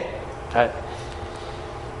 Okay.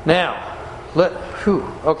 Now,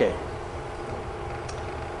 okay.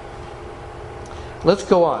 Let's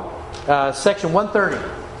go on. Section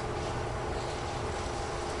 130.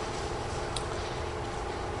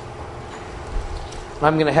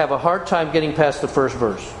 I'm going to have a hard time getting past the first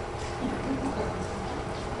verse.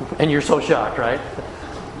 And you're so shocked, right?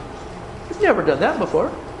 You've never done that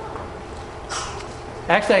before.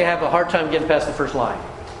 Actually, I have a hard time getting past the first line.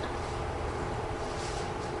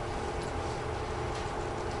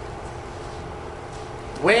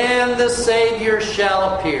 When the Savior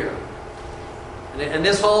shall appear. And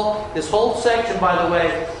this whole section, by the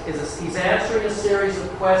way, he's answering a series of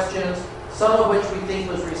questions, some of which we think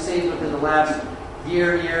was received within the last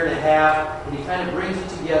year and a half, and he kind of brings it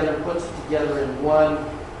together and puts it together in one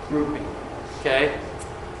grouping. Okay?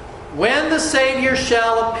 When the Savior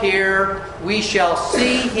shall appear, we shall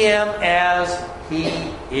see him as he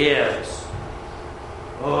is.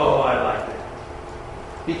 Oh, I like that.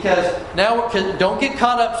 Because now, don't get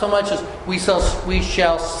caught up so much as we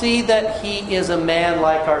shall see that he is a man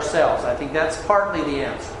like ourselves. I think that's partly the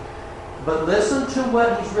answer. But listen to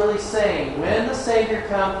what he's really saying. When the Savior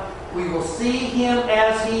comes, we will see him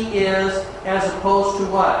as he is, as opposed to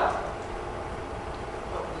what?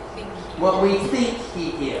 What we think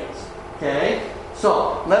he is. Okay?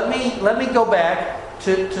 So, let me go back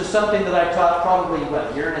to something that I taught probably,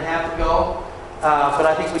 a year and a half ago. But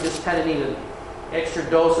I think we just kind of need an extra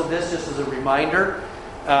dose of this just as a reminder.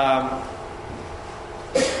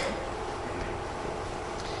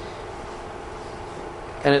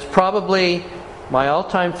 And it's probably my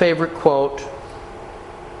all-time favorite quote.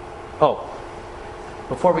 Oh,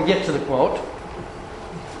 before we get to the quote,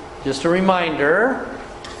 just a reminder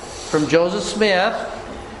from Joseph Smith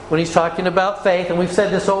when he's talking about faith, and we've said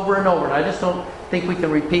this over and over, and I just don't think we can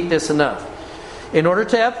repeat this enough. In order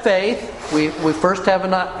to have faith, we first have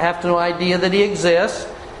to know idea that he exists.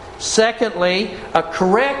 Secondly, a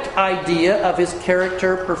correct idea of his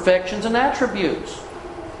character, perfections, and attributes.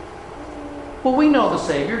 Well, we know the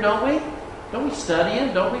Savior, don't we? Don't we study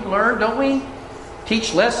him? Don't we learn? Don't we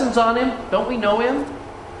teach lessons on him? Don't we know him?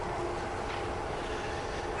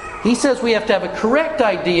 He says we have to have a correct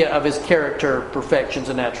idea of his character, perfections,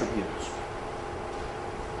 and attributes.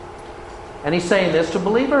 And he's saying this to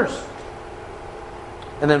believers.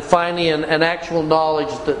 And then finally, an actual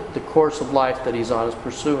knowledge that the course of life that he's on is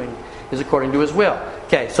pursuing is according to his will.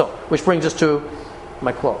 Okay, so, which brings us to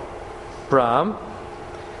my quote from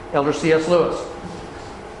Elder C.S. Lewis.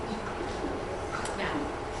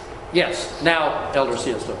 Yes, now Elder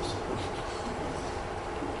C.S. Lewis.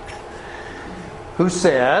 Who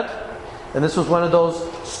said, and this was one of those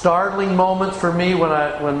startling moments for me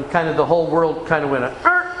when kind of the whole world kind of went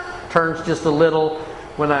turns just a little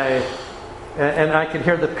when and I could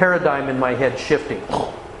hear the paradigm in my head shifting.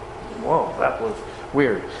 Whoa, that was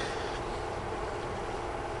weird.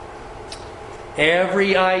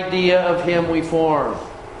 Every idea of him we form,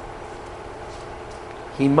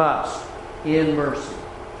 he must, in mercy,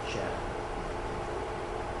 shatter.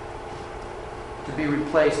 To be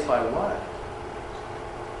replaced by what?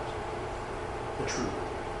 The truth.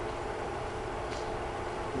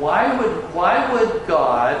 Why would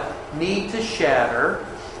God need to shatter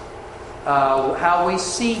how we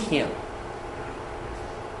see him?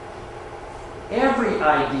 Every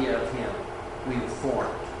idea of him we've formed.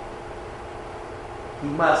 He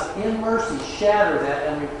must, in mercy, shatter that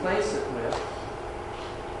and replace it with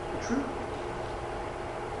the truth.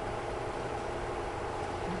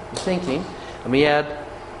 I'm thinking, let me add,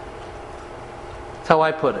 that's how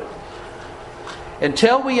I put it.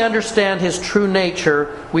 Until we understand his true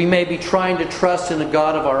nature, we may be trying to trust in a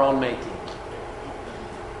God of our own making.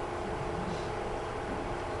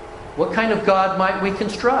 What kind of God might we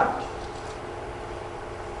construct?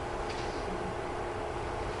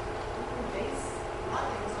 We base a lot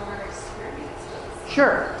of things on our experiences.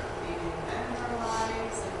 Sure. The event in our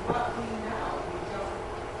lives and what we know. We don't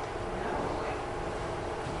know, like,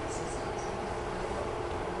 existence.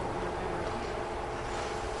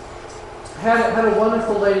 Had a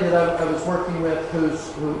wonderful lady that I was working with who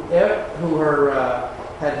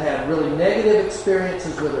had really negative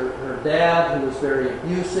experiences with her dad, who was very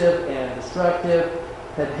abusive and destructive,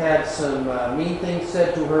 had some mean things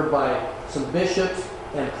said to her by some bishops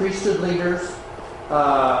and priesthood leaders,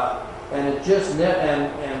 and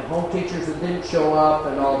home teachers that didn't show up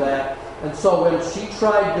and all that. And so when she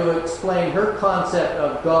tried to explain her concept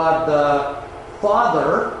of God the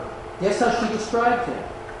Father, guess how she described him?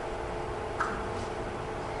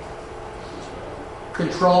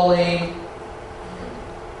 Controlling,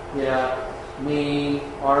 mean,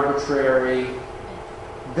 arbitrary,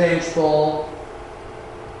 vengeful,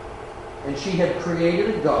 and she had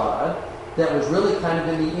created a God that was really kind of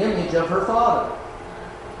in the image of her father.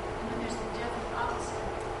 And then there's the definite opposite.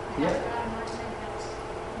 I Yeah. have God in my life that's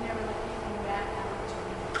never let anything bad happen to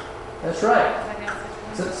me. That's right. Because I got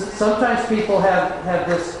such Sometimes people have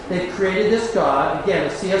this, they've created this God. Again,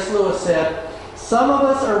 as C.S. Lewis said, some of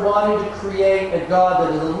us are wanting to create a God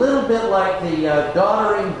that is a little bit like the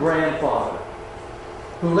doddering grandfather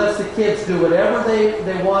who lets the kids do whatever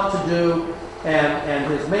they want to do, and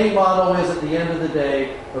his main motto is, at the end of the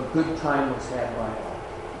day, a good time was had by all.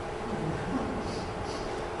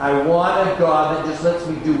 I want a God that just lets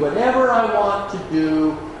me do whatever I want to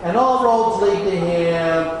do, and all roads lead to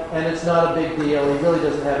Him, and it's not a big deal. He really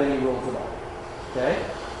doesn't have any rules at all. Okay?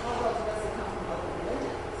 Although it doesn't come from other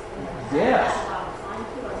religions. Yes. That's a lot of time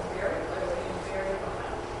too, and very clearly and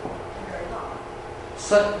very long.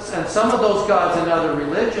 And some of those gods in other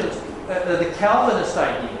religions, the Calvinist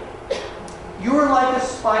idea, you are like a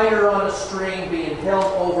spider on a string being held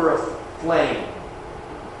over a flame.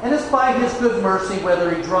 And it's by His good mercy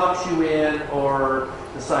whether He drops you in or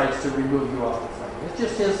decides to remove you off the flame. It's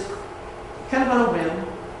just His, kind of on a whim.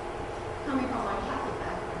 Coming from my Catholic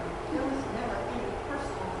background, there was never any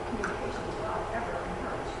personal communication with God ever in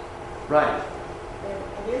church. Right.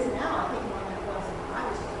 It is now, I think, more than it was when I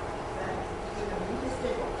was little. That, you just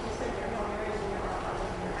did what you said, your Hail Marys and your Our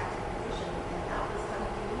Fathers and your active position, and that was kind of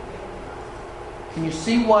communicating with God. Can you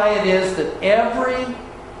see why it is that every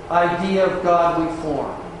idea of God we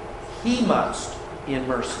form, He must, in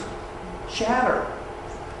mercy, shatter?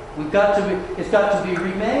 It's got to be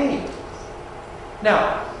remade.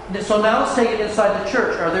 Now let's take it inside the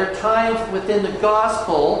church. Are there times within the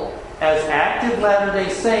gospel, as active Latter-day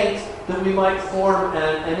Saints, that we might form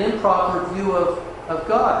an improper view of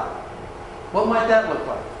God? What might that look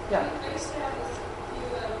like? Yeah. I used to have this view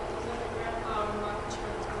of my grandpa and rock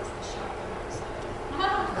insurance was the shotgun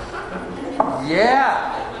outside. Yeah.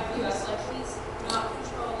 My view is like he's not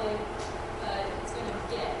controlling, he's going to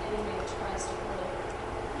get anybody that tries to pull over.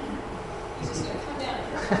 He's just going to come down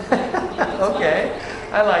and Okay.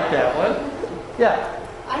 I like that one. Yeah.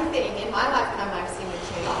 I think in my lifetime I've seen a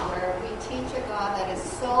change where we teach a God that is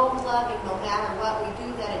so loving no matter what we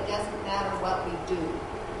do that it doesn't matter what we do.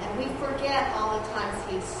 And we forget all the times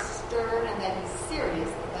He's stern and that He's serious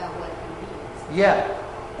about what He means. Yeah.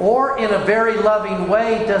 Or in a very loving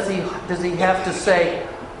way, does he have to say,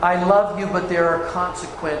 I love you, but there are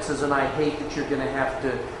consequences, and I hate that you're going to have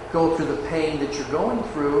to go through the pain that you're going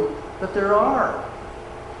through, but there are.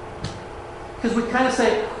 Because we kind of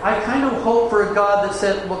say, I kind of hope for a God that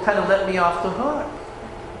said, will kind of let me off the hook.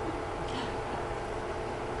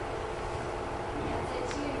 Yes,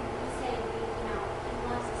 it's you say, He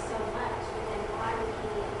loves us so much, but then why would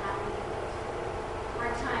He allow me to go through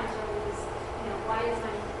hard times or these, why is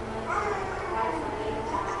my mother, why is my baby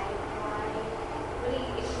die, if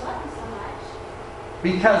He loves me so much?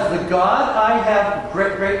 Because the God I have,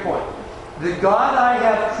 great point. The God I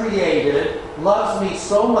have created loves me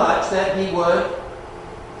so much that He would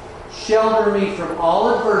shelter me from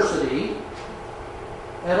all adversity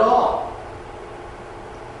at all.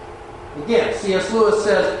 Again, C.S. Lewis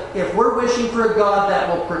says, if we're wishing for a God that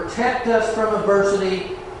will protect us from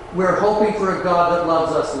adversity, we're hoping for a God that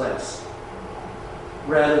loves us less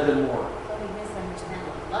rather than more. But we misunderstand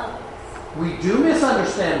what love is. We do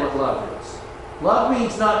misunderstand what love is. Love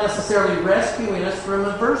means not necessarily rescuing us from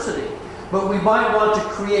adversity. But we might want to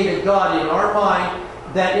create a God in our mind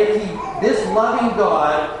that this loving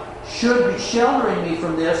God should be sheltering me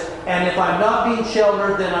from this, and if I'm not being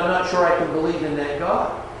sheltered, then I'm not sure I can believe in that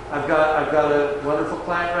God. I've got a wonderful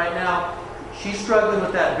client right now. She's struggling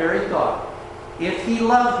with that very thought. If He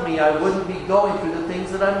loved me, I wouldn't be going through the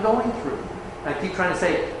things that I'm going through. I keep trying to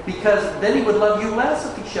say, because then He would love you less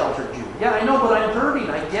if He sheltered you. Yeah, I know, but I'm hurting.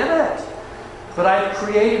 I get it. But I've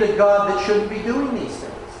created a God that shouldn't be doing these things.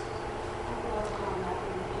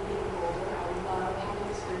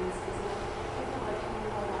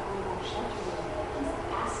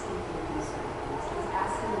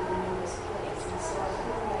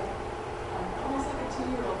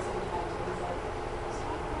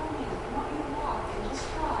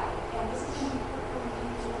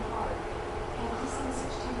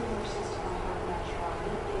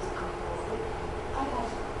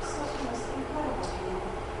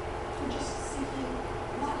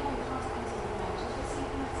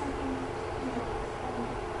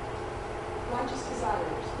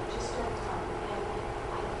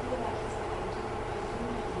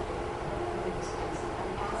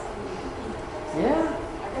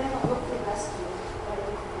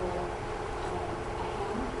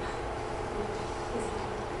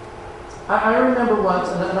 I remember once,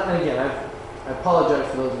 and again, I apologize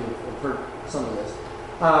for those of you who have heard some of this.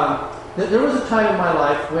 There was a time in my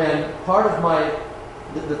life when part of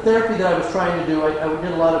the therapy that I was trying to do, I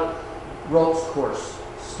did a lot of ropes course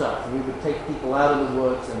stuff. We would take people out of the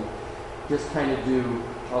woods and just kind of do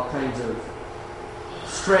all kinds of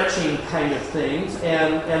stretching kind of things.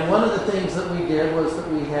 And one of the things that we did was that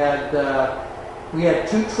we had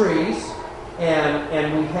 2 trees,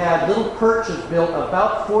 and we had little perches built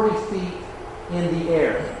about 40 feet in the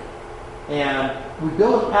air. And we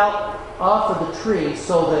built them out off of the tree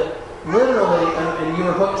so that literally, and you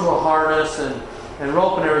were hooked to a harness and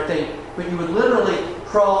rope and everything, but you would literally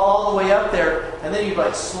crawl all the way up there, and then you'd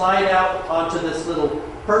like slide out onto this little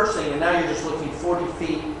perch thing, and now you're just looking 40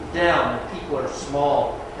 feet down, and people are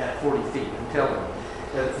small at 40 feet, I'm telling you.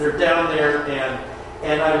 They're down there,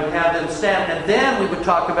 and I would have them stand, and then we would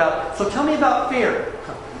talk about, so tell me about fear.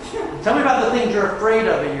 Tell me about the things you're afraid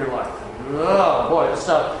of in your life. Oh boy, the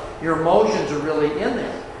stuff, your emotions are really in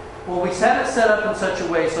there. Well, we had it set up in such a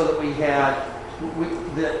way so that we had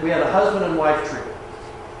a husband and wife tree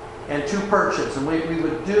and 2 perches, and we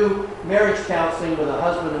would do marriage counseling with a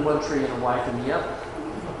husband in one tree and a wife in the other.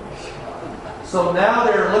 So now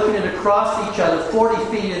they're looking at across each other 40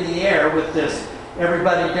 feet in the air with this,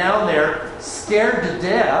 everybody down there scared to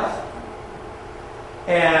death.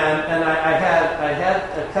 And I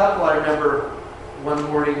had a couple, I remember one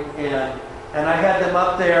morning, and I had them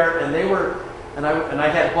up there, and they were, and I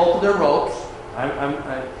had both of their ropes.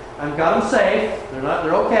 I've got them safe.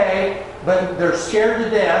 They're okay, but they're scared to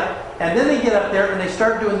death. And then they get up there and they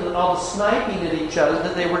start doing all the sniping at each other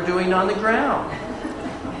that they were doing on the ground.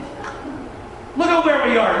 Look at where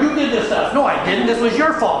we are. You did this stuff. No, I didn't. This was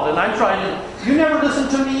your fault. And I'm trying to... You never listen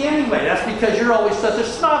to me anyway. That's because you're always such a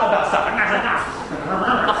snot about stuff.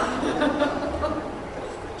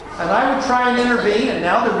 And I would try and intervene, and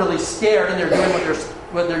now they're really scared, and they're doing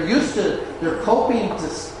what they're used to. They're coping to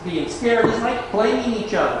being scared. It's like blaming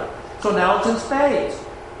each other. So now it's in spades.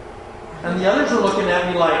 And the others are looking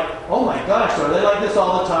at me like, oh my gosh, are they like this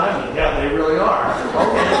all the time? And yeah, they really are.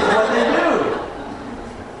 Okay, that's what they do.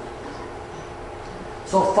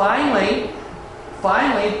 So finally,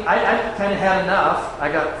 I kind of had enough.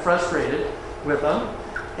 I got frustrated with them,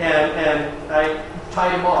 and I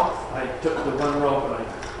tied them off. I took the one rope and I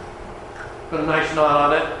put a nice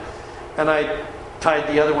knot on it, and I tied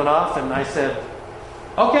the other one off, and I said,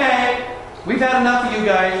 okay, we've had enough of you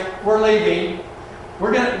guys. We're leaving.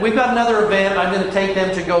 We've got another event I'm going to take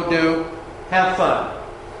them to go do. Have fun.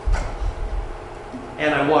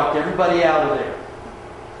 And I walked everybody out of there.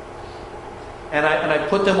 And I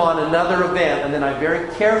put them on another event, and then I very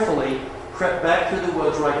carefully crept back through the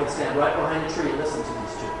woods where I could stand right behind a tree and listen to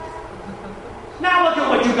these 2. Now look at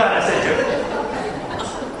what you got us into.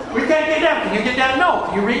 We can't get down. Can you get down? No.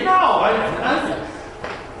 Can you read? No.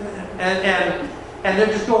 And they're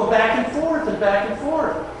just going back and forth and back and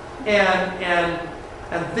forth.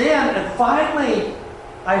 And then finally,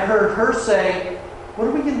 I heard her say, what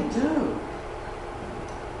are we going to do?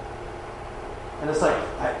 And it's like,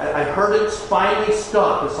 I heard it finally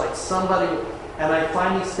stop. It's like somebody, and I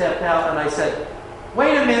finally stepped out and I said,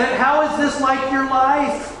 wait a minute, how is this like your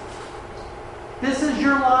life? This is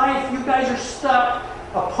your life. You guys are stuck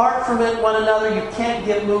apart from one another. You can't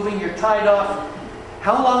get moving. You're tied off.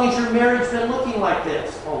 How long has your marriage been looking like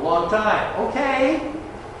this? Oh, a long time. Okay,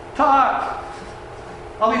 talk.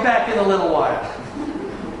 I'll be back in a little while.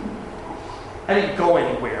 I didn't go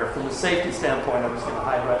anywhere. From a safety standpoint, I was going to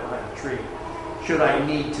hide right behind the tree should I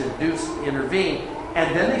need to intervene.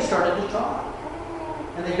 And then they started to talk.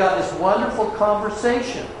 And they got this wonderful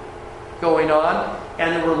conversation going on.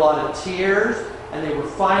 And there were a lot of tears. And they were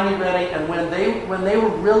finally ready. And when they were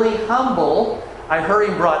really humble, I hurried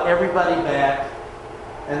and brought everybody back.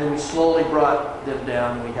 And then we slowly brought them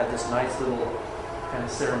down. And we had this nice little kind of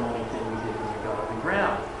ceremony thing we did when we got off the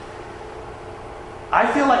ground.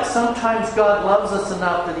 I feel like sometimes God loves us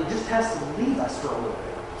enough that He just has to leave us for a little bit.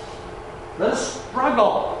 Let us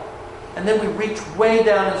struggle. And then we reach way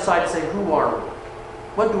down inside and say, who are we?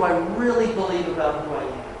 What do I really believe about who I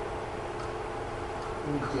am?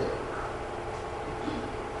 We did.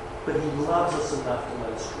 But He loves us enough to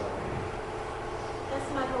let us struggle.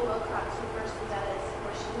 As Michael Wilcox refers to that as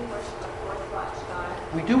we worship a fourth watch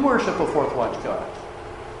God. We do worship a fourth watch God.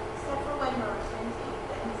 Except for when we're pretending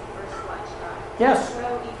that He's the first watch God. Yes. We're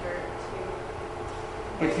so eager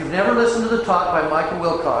to... If you've never listened to the talk by Michael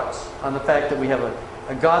Wilcox on the fact that we have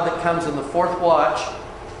a God that comes in the fourth watch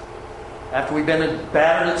after we've been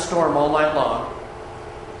battered at storm all night long,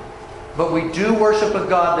 but we do worship a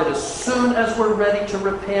God that as soon as we're ready to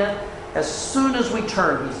repent, as soon as we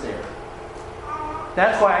turn, He's there.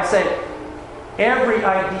 That's why I say, every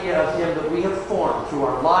idea of Him that we have formed through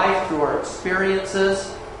our life, through our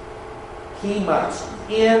experiences, He must,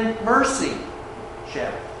 in mercy,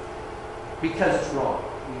 shatter. Because it's wrong.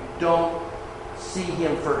 We don't see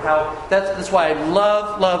Him for how... That's why I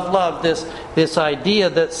love this idea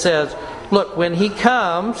that says, look, when He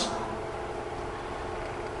comes,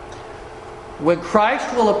 when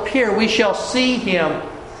Christ will appear, we shall see Him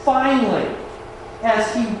finally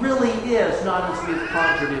as He really is, not as we've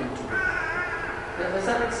conjured Him to be. Does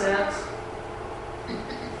that make sense?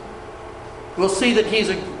 We'll see that He's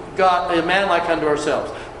a God, a man like unto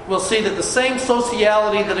ourselves. We'll see that the same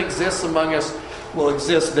sociality that exists among us will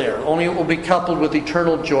exist there. Only it will be coupled with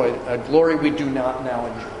eternal joy, a glory we do not now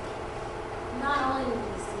enjoy. Not only will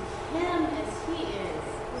we see Him as He is,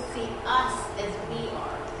 we'll see us as we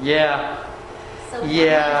are. Yeah. So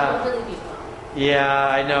Yeah. will really be fun. Yeah,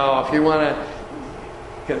 I know. If you want to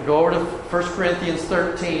go over to 1 Corinthians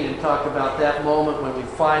 13 and talk about that moment when we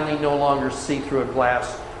finally no longer see through a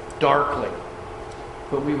glass darkly.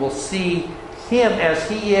 But we will see Him as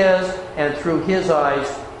He is, and through His eyes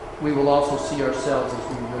we will also see ourselves as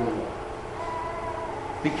we really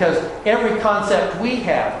are. Because every concept we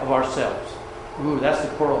have of ourselves, ooh, that's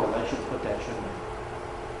the correlate. I should put that, shouldn't I?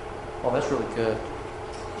 Oh, that's really good.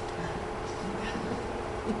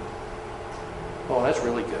 Oh, that's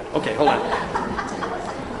really good. Okay, hold on.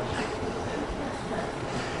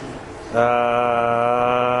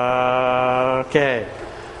 Okay.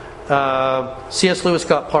 C.S. Lewis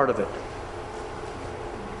got part of it.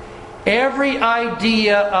 Every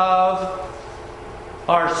idea of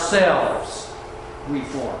ourselves we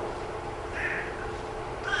form,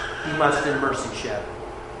 He must in mercy shatter.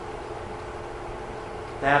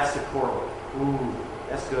 That's the correlate. Ooh,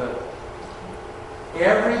 that's good.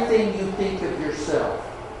 Everything you think of yourself,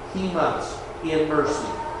 He must, in mercy,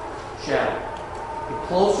 shatter. The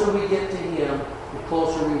closer we get to Him, the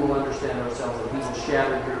closer we will understand ourselves, and He will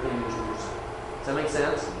shatter your image of yourself. Does that make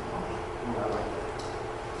sense? Ooh, I like that.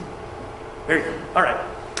 Very good. All right.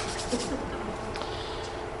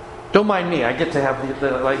 Don't mind me. I get to have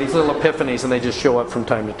like these little epiphanies, and they just show up from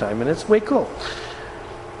time to time, and it's way cool.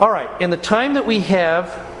 All right. In the time that we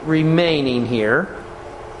have remaining here,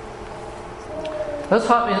 let's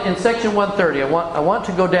hop in section 130. I want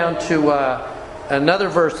to go down to another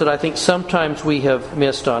verse that I think sometimes we have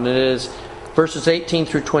missed on. It is verses 18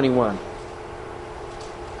 through 21.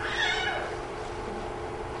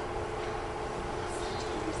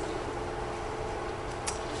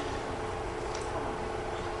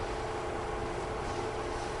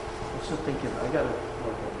 I'm still thinking. I got to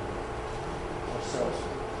work on ourselves.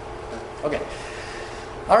 Okay.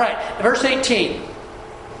 All right. Verse 18.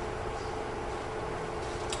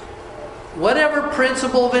 Whatever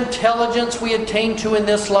principle of intelligence we attain to in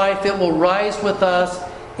this life, it will rise with us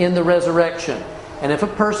in the resurrection. And if a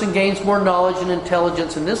person gains more knowledge and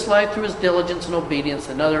intelligence in this life through his diligence and obedience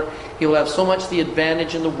than another, he will have so much the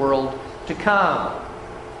advantage in the world to come.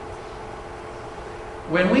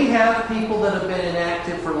 When we have people that have been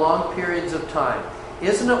inactive for long periods of time,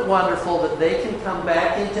 isn't it wonderful that they can come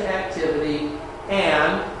back into activity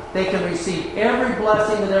and they can receive every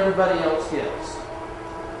blessing that everybody else gets?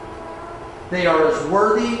 They are as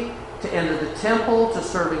worthy to enter the temple, to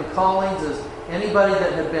serving callings, as anybody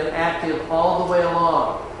that had been active all the way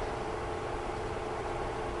along.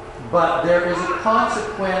 But there is a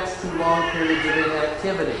consequence to long periods of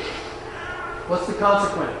inactivity. What's the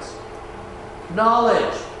consequence?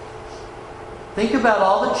 Knowledge. Think about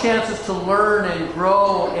all the chances to learn and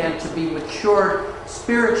grow and to be matured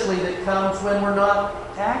spiritually that comes when we're not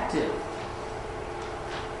active.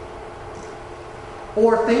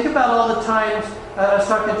 Or think about all the times, I was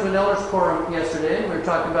talking to an elders quorum yesterday, and we were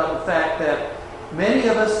talking about the fact that many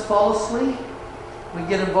of us fall asleep. We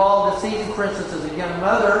get involved, it's easy, for instance, as a young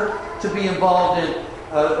mother, to be involved in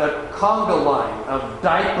a conga line of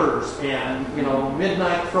diapers and,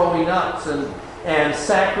 midnight throwing ups and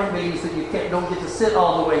sacrament meetings that you don't get to sit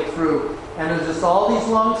all the way through. And there's just all these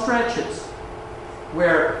long stretches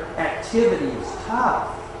where activity is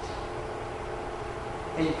tough.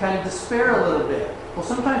 And you kind of despair a little bit. Well,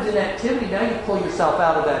 sometimes in activity, now you pull yourself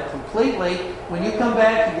out of that completely. When you come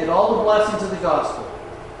back, you get all the blessings of the gospel.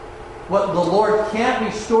 What the Lord can't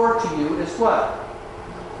restore to you is what?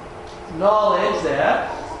 Knowledge that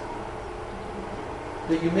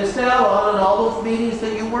you missed out on, and all those meetings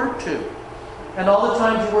that you weren't to. And all the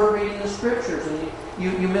times you weren't reading the scriptures, and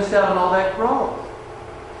you missed out on all that growth.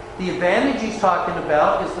 The advantage he's talking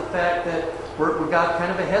about is the fact that we've got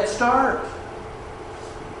kind of a head start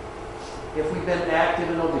if we've been active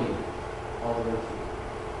and obedient all the way through.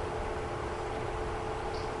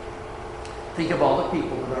 Think of all the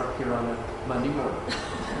people that aren't here on Monday morning.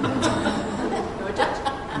 No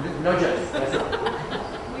judgment. No judgment. That's right.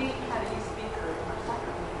 We had a youth speaker in our soccer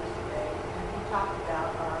meeting today, and he talked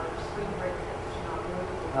about our spring break trips to Mount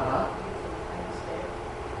Rushmore, Uh-huh. youth and Penn State,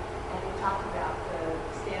 and he talked about the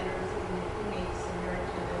standards that he meets and your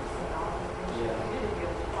attendance and all the things you Yeah. do to be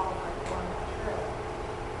able to qualify for on that trip.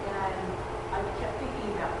 And I kept thinking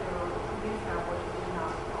about your youth number who did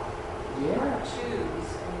not qualify. Yeah. Choose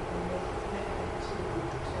and make a commitment to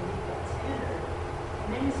meet that standard. And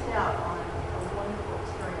they missed out on a wonderful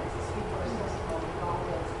experience, a sweet first testimony, and all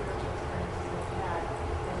the spiritual experiences they've had.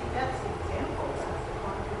 I think that's the example, that's the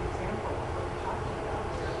concrete example of what you're talking about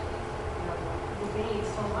here. You know, you need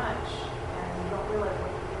so much, and you don't realize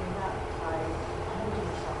what you're giving up by holding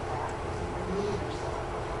yourself back, removing yourself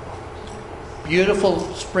from opportunities. Beautiful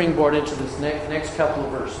springboard into this next couple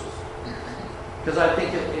of verses. Because I think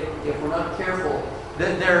if we're not careful,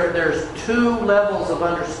 then there's two levels of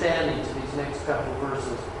understanding to these next couple of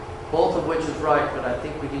verses, both of which is right, but I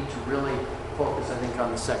think we need to really focus, I think, on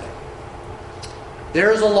the second. There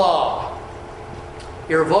is a law,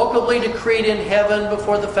 irrevocably decreed in heaven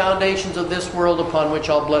before the foundations of this world, upon which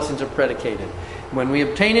all blessings are predicated. When we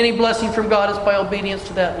obtain any blessing from God, it's by obedience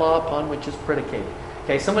to that law upon which it's predicated.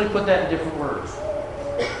 Okay, somebody put that in different words.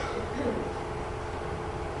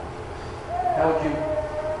 How would you,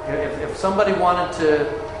 if somebody wanted to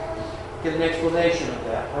get an explanation of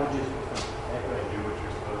that, how would you? Do what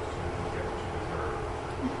you're supposed to and get what you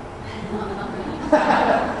deserve.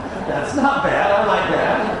 That's not bad. I like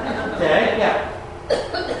that. Okay, yeah.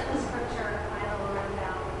 Scripture, I will run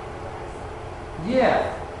down. Yeah.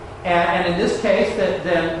 And in this case,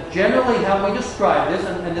 then generally how we describe this,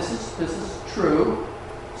 and this is true.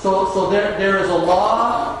 So there is a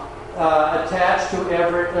law attached to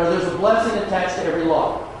every, or there's a blessing attached to every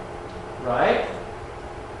law, right?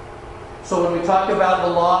 So when we talk about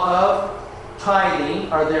the law of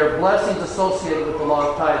tithing, are there blessings associated with the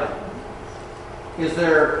law of tithing? Is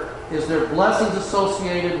there blessings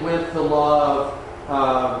associated with the law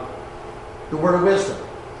of the word of wisdom?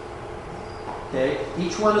 Okay,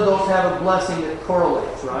 each one of those have a blessing that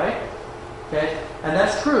correlates, right? Okay, and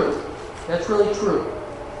that's true. That's really true.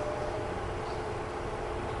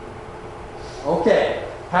 Okay,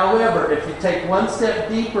 however, if you take one step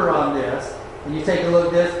deeper on this, and you take a look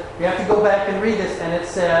at this, you have to go back and read this, and it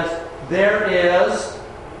says, there is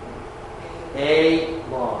a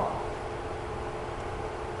law.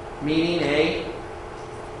 Meaning a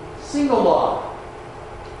single law.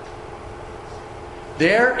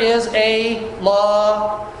 There is a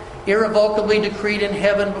law irrevocably decreed in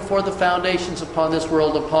heaven before the foundations upon this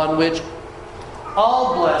world, upon which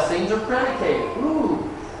all blessings are predicated. Ooh,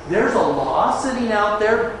 there's a law sitting out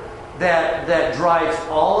there that drives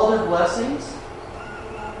all other blessings.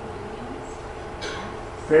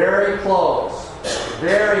 Very close.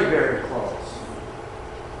 Very, very close.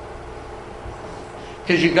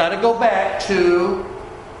 Because you've got to go back to,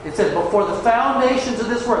 it says, before the foundations of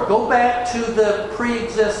this world. Go back to the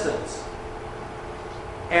pre-existence.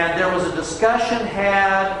 And there was a discussion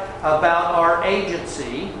had about our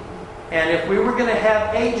agency. And if we were going to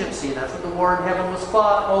have agency, and that's what the war in heaven was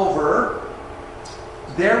fought over,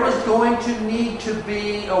 there was going to need to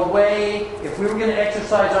be a way, if we were going to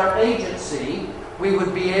exercise our agency, we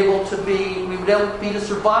would be able to to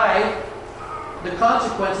survive the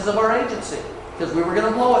consequences of our agency. Because we were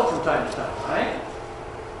going to blow it from time to time, right?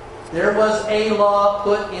 There was a law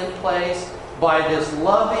put in place by this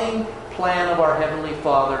loving plan of our Heavenly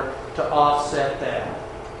Father to offset that.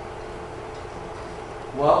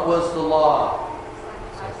 What was the law?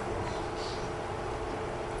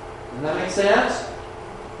 Doesn't that make sense?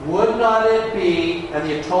 Would not it be, and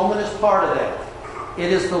the atonement is part of that,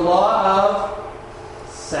 it is the law of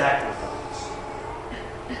sacrifice.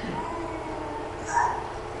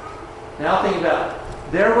 Now think about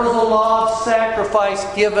it. There was a law of sacrifice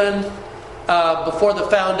given before the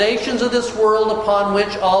foundations of this world, upon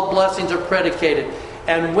which all blessings are predicated.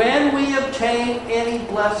 And when we obtain any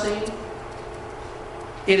blessing,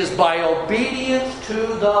 it is by obedience to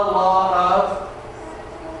the law of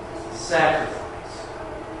sacrifice.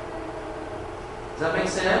 Does that make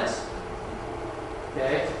sense?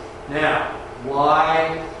 Okay. Now,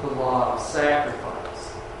 why the law of sacrifice?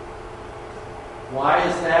 Why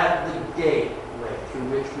is that the gateway through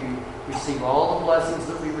which we receive all the blessings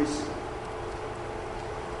that we receive?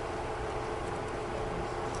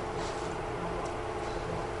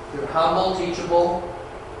 You're humble, teachable.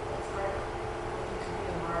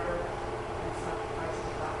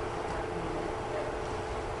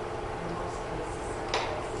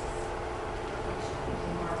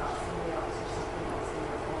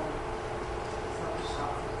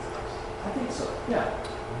 I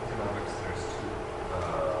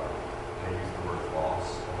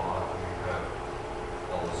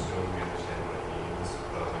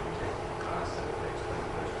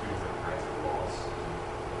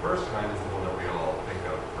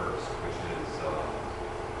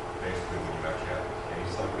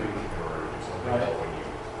really in order to do something, Right. but when you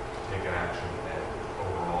take an action and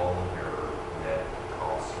overall your net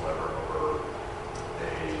costs, whatever,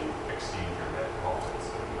 they exceed your net profits,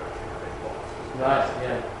 so you actually have a loss. Right,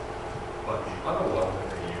 yeah. But the other one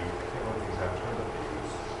that you, I can't remember the exact term that they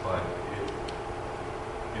use, but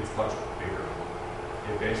it's much bigger.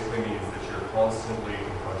 It basically means that you're constantly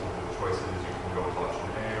confronted with choices. You can go with option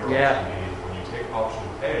A or Yeah. option B. When you take option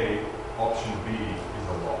A, option B is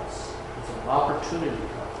a loss. It's an opportunity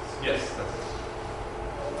cost. Yes, that's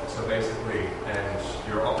it. So basically, and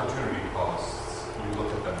your opportunity costs, you look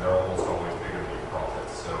at them, they're almost always bigger than your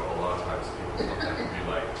profits. So a lot of times people look at it and be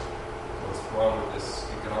like, what's wrong with this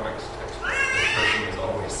economics textbook? This person is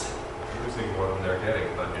always losing more than they're getting,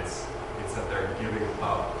 but it's that they're giving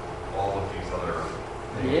up all of these other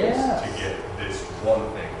things Yes. to get this one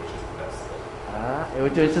thing, which is the best thing.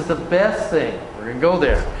 Which is the best thing. We're going to go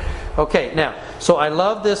there. Okay, now, so I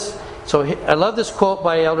love this. So I love this quote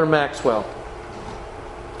by Elder Maxwell.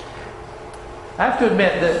 I have to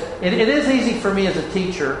admit that it is easy for me as a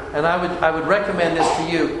teacher, and I would recommend this to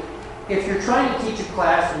you. If you're trying to teach a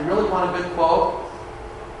class and you really want a good quote,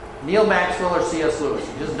 Neil Maxwell or C.S. Lewis.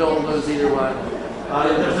 You just don't lose either one.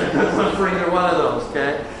 There's a good one for either one of those,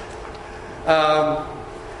 okay?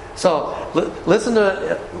 So listen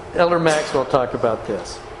to Elder Maxwell talk about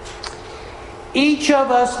this. Each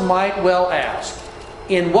of us might well ask,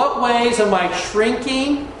 in what ways am I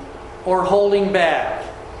shrinking or holding back?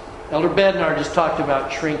 Elder Bednar just talked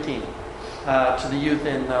about shrinking to the youth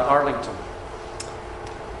in Arlington.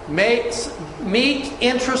 Meek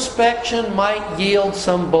introspection might yield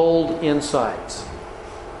some bold insights.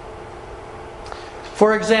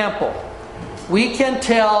 For example, we can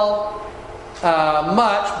tell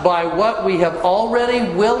much by what we have already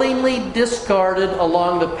willingly discarded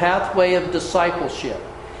along the pathway of discipleship.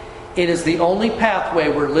 It is the only pathway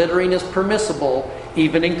where littering is permissible,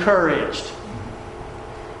 even encouraged.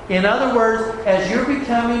 In other words, as you're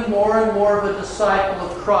becoming more and more of a disciple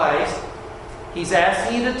of Christ, He's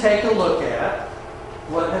asking you to take a look at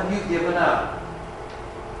what have you given up?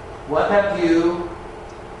 What have you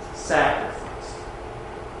sacrificed?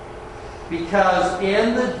 Because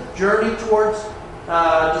in the journey towards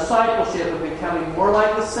discipleship and becoming more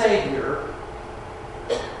like the Savior,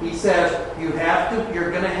 He says you're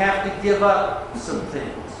going to have to give up some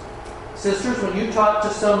things. Sisters, when you talk to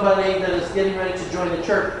somebody that is getting ready to join the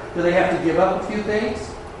church, do they have to give up a few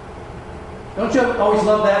things? Don't you always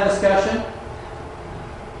love that discussion?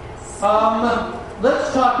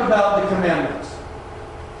 Let's talk about the commandments.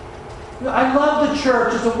 I love the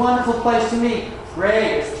church. It's a wonderful place to meet.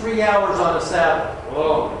 Great. It's 3 hours on a Sabbath.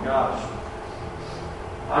 Oh my gosh.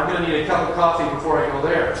 I'm going to need a cup of coffee before I go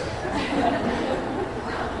there.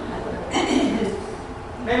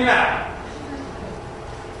 Maybe not.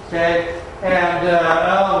 Okay? And,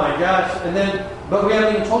 oh my gosh. And then, but we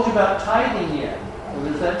haven't even told you about tithing yet. So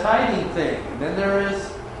there's that tithing thing. And then there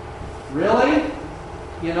is, really?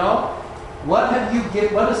 You know? What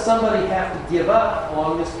does somebody have to give up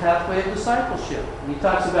along this pathway of discipleship? And he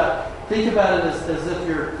talks about, think about it as if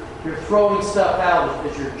you're throwing stuff out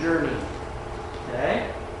as your journey.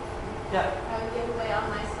 Okay? Yeah. I would give away all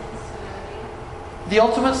my sins to nobody. The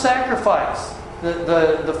ultimate sacrifice.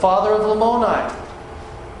 The father of Lamoni.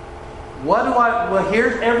 Well,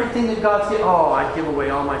 here's everything that God's given. Oh, I'd give away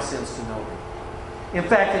all my sins to nobody. In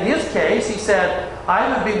fact, in his case, he said, I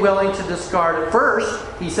would be willing to discard it. First,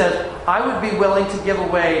 he says, I would be willing to give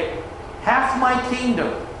away half my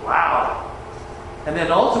kingdom. Wow. And then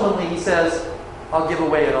ultimately, he says, I'll give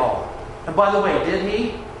away it all. And by the way, did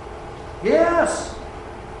he? Yes.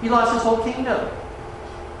 He lost his whole kingdom.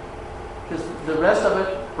 Because the rest of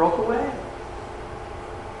it broke away.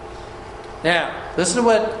 Now, listen to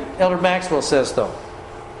what Elder Maxwell says, though.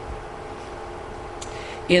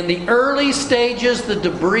 In the early stages, the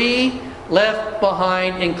debris left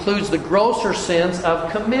behind includes the grosser sins of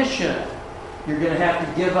commission. You're going to have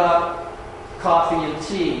to give up coffee and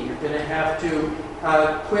tea. You're going to have to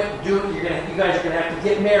quit doing. You guys are going to have to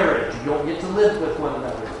get married. You don't get to live with one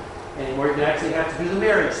another anymore. You're going to actually have to do the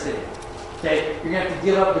marriage thing. Okay, you're going to have to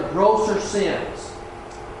give up the grosser sins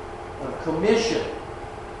of commission.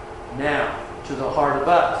 Now to the heart of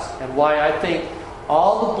us, and why I think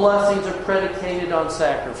all the blessings are predicated on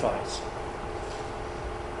sacrifice.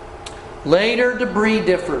 Later, debris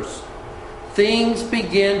differs. Things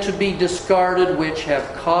begin to be discarded which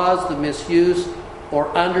have caused the misuse or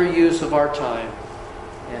underuse of our time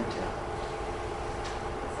and talent.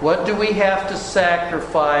 What do we have to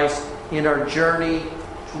sacrifice in our journey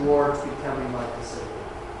towards becoming like the Savior?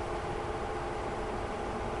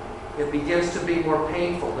 It begins to be more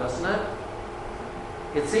painful, doesn't it?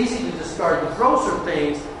 It's easy to discard the grosser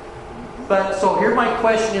things. But so here my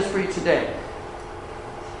question is for you today.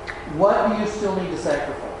 What do you still need to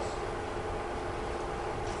sacrifice?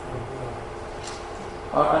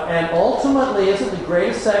 And ultimately, isn't the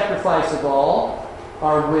greatest sacrifice of all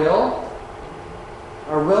our will?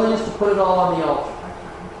 Our willingness to put it all on the altar.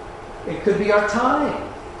 It could be our time.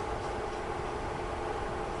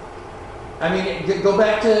 I mean, go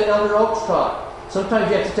back to Elder Oak's talk. Sometimes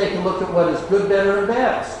you have to take a look at what is good, better, and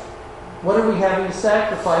best. What are we having to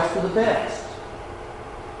sacrifice for the best?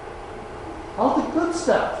 All the good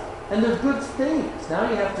stuff. And they're good things. Now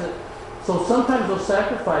you have to... So sometimes those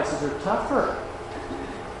sacrifices are tougher.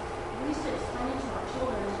 We used to explain it to our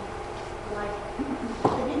children, like,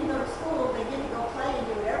 they didn't go to school, they didn't go play and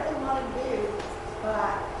do whatever they wanted to do,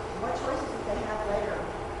 but what choices would they have later?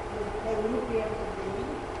 They wouldn't be able to read,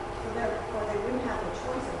 or they wouldn't have the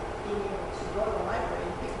choice of being able to go to the library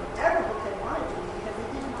and pick whatever book they wanted to because they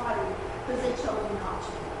didn't know how to, because they chose not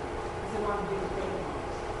to, because they wanted to do what they wanted.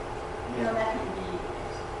 You know, that can be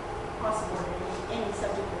possible in any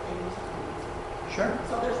subject that they use to read. Sure.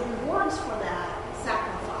 So there's rewards for that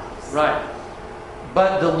sacrifice. Right.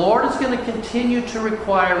 But the Lord is going to continue to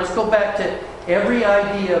require, let's go back to every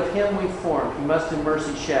idea of Him we've formed. He must in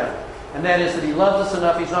mercy shadow. And that is that He loves us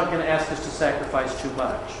enough, He's not going to ask us to sacrifice too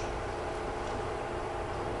much.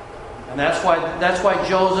 And that's why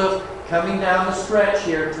Joseph, coming down the stretch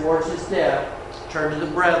here towards his death, turned to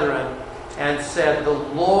the brethren and said, the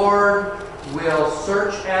Lord will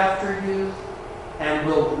search after you and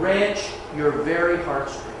will wrench your very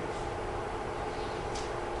heartstrings.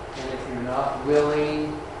 And if you're not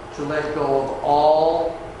willing to let go of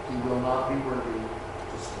all, you will not be worthy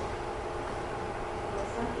to stay. Well,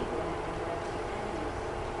 some people have to let the enemies.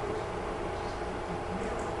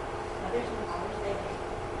 Now, there's some college they take,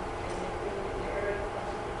 and they're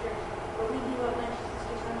the church. But we do a bunch of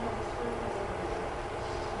sisters on the school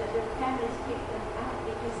that their families kick them out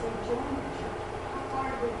because they joined the church. How far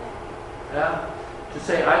would that be? Yeah? To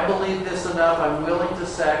say, I believe this enough, I'm willing to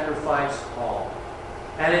sacrifice all.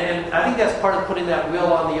 And I think that's part of putting that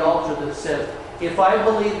will on the altar that says, if I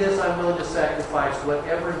believe this, I'm willing to sacrifice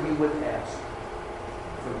whatever you would ask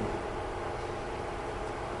for me.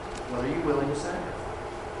 What are you willing to sacrifice?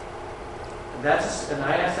 And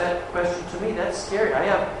I ask that question to me. That's scary. I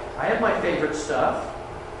have my favorite stuff.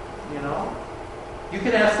 You know, you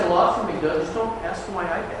can ask a lot from me, Doug. Just don't ask for my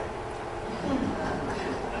iPad.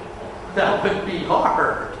 That would be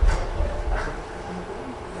hard.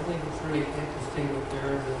 I think it's really interesting that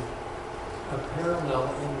there is a parallel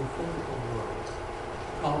in the physical world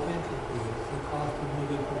called entropy. It's the cost of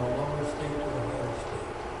moving from a lower state to a higher state.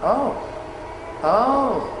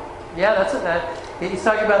 Oh, yeah. That's it. He's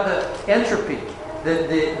talking about the entropy,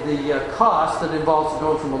 the cost that involves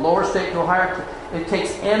going from a lower state to a higher. It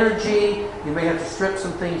takes energy. You may have to strip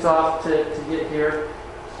some things off to get here.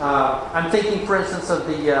 I'm thinking, for instance, of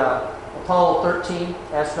the Apollo 13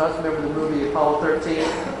 astronauts. Remember the movie Apollo 13?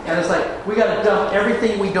 And it's like, we got to dump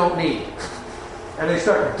everything we don't need. And they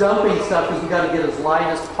start dumping stuff because we got to get as light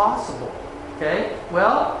as possible. Okay?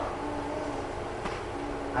 Well,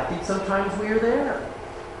 I think sometimes we are there.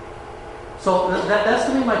 So that's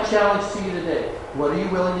going to be my challenge to you today. What are you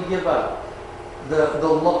willing to give up?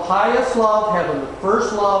 The highest law of heaven, the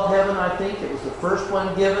first law of heaven, I think, it was the first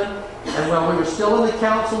one given. And when we were still in the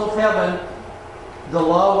council of heaven, the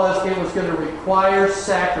law was it was going to require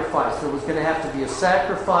sacrifice. There was going to have to be a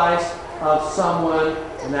sacrifice of someone.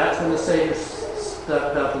 And that's when the Savior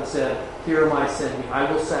stepped up and said, here am I, send me. I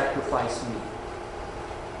will sacrifice me.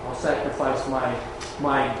 I'll sacrifice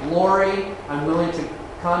my glory. I'm willing to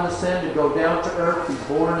condescend, to go down to earth, be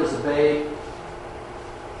born as a babe.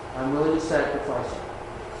 I'm willing to sacrifice it.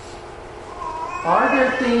 Are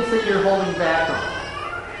there things that you're holding back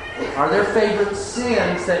on? Are there favorite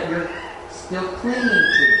sins that you're still clinging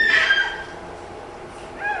to?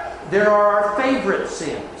 There are our favorite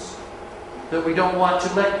sins that we don't want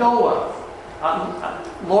to let go of.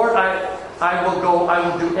 Lord, I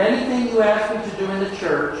will do anything you ask me to do in the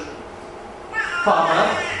church, comma,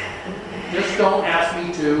 just don't ask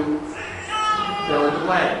me to fill in the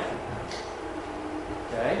blank.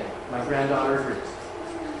 Okay? My granddaughter agrees.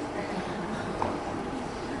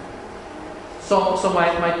 So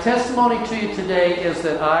my testimony to you today is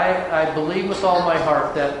that I believe with all my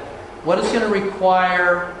heart that what it's going to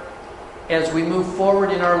require as we move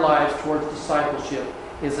forward in our lives towards discipleship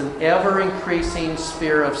is an ever-increasing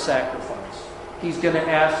sphere of sacrifice. He's going to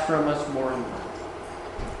ask from us more and more.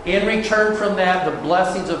 In return from that, the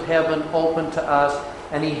blessings of heaven open to us,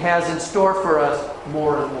 and He has in store for us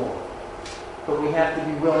more and more. But we have to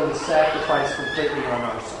be willing to sacrifice completely on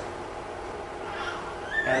our side.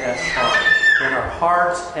 and that's hard. And our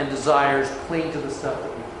hearts and desires cling to the stuff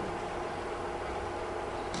that we do.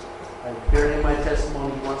 I've heard in my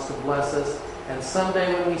testimony He wants to bless us. And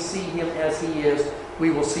someday when we see Him as He is,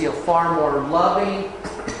 we will see a far more loving,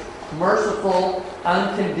 merciful,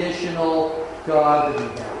 unconditional God than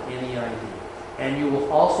we have any idea. And you will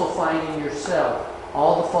also find in yourself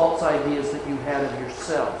all the false ideas that you had of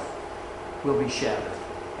yourself will be shattered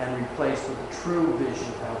and replaced with a true vision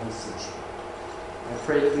of how He sees you. I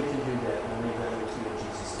pray that we can do that, and I leave that with you in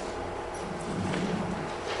Jesus' name.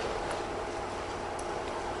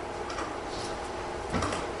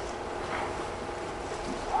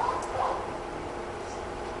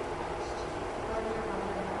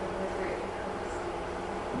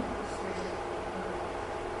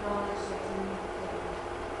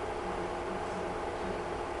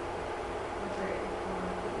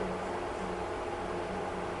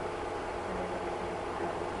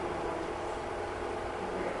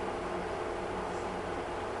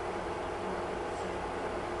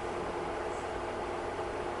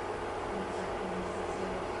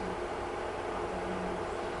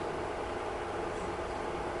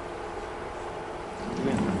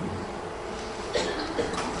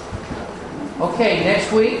 Okay,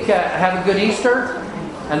 next week, have a good Easter.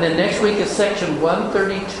 And then next week is section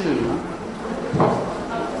 132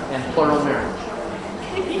 and plural marriage.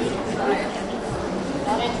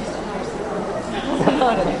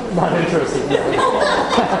 Not interesting. Yeah.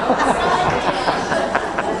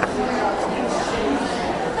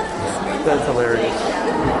 That's hilarious.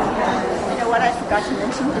 You know what I forgot to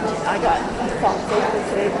mention? I got a phone Facebook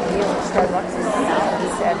today from Neil at Starbucks in Seattle. He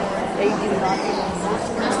said they do not.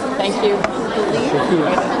 Thank you. Who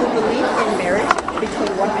believe in marriage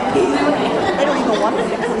between one man and a woman. They don't even want to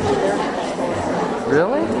get into their.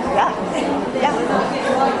 Really? Yeah. Yeah.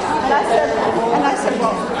 And I said,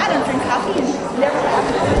 well, I don't drink coffee and never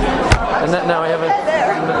have. And that, now I have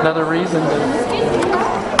another reason.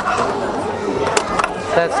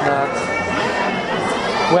 That's nuts.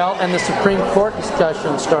 Well, and the Supreme Court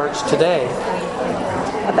discussion starts today.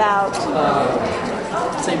 About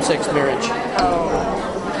same-sex marriage. Oh.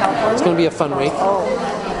 California? It's going to be a fun week. Oh.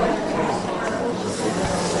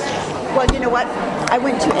 Well, you know what? I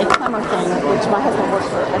went to a plumber thing, which my husband works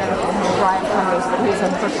for. I don't know if you know Ryan Plumbers, but he's a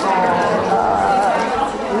personal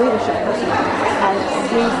leadership person. And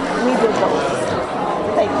we did those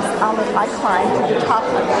things. I climbed to the top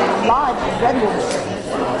of the lodge in Redwood Street.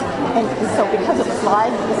 And so because it was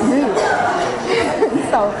live, it moved.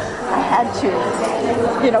 So I had to,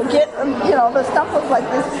 get, the stuff was like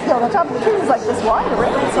this, the top of the tree was like this wide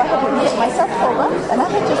already. So I had to get myself pulled up. And I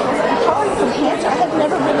had just recovering from cancer. I had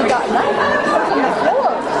never really gotten up from the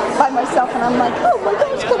floor by myself. And I'm like, oh my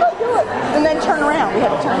gosh, can I do it? And then turn around. We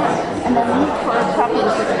had to turn around. And then leap for a couple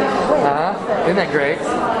of seconds. Isn't that great?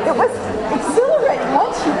 It was exhilarating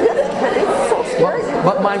once you did it, but it was so scary.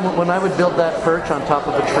 But when I would build that perch on top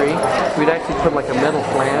of a tree, we'd actually put like a metal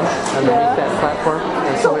flange underneath that platform,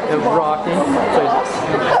 and so it was rocking.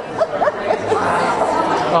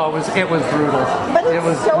 It was brutal. But it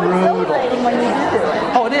was so brutal. Exhilarating when you do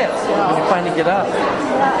it. Oh, it is. When you finally get up.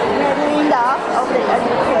 Yeah, and I leaned off over the edge of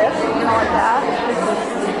the cliff, like that.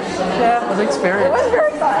 Yeah, it was an experience. It was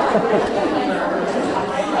very fun.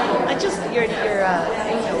 I just your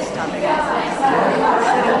angels topic.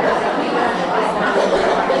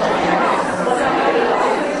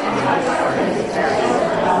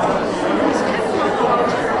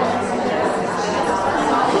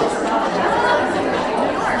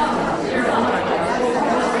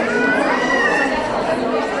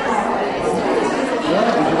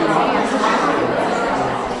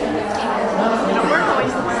 We're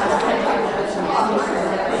always the ones that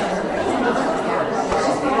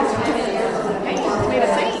we have a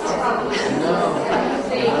saying.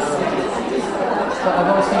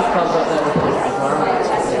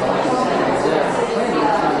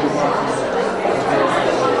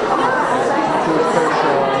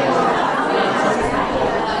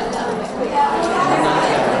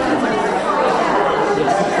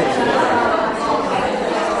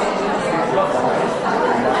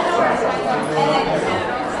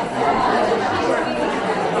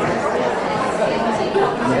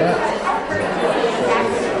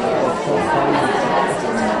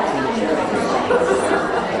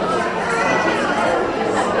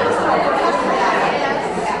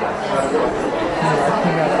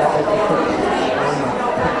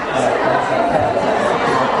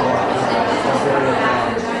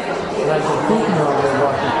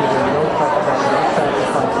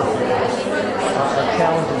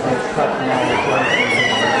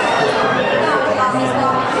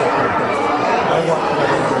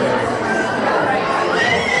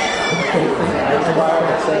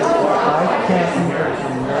 I can't even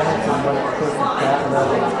imagine what it took at that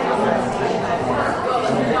level.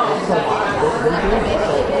 I mean, it's like, they do it,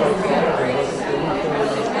 so it's like Saturday wasn't anything that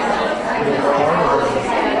was part of it.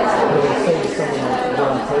 They would say to someone like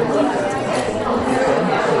John Taylor that,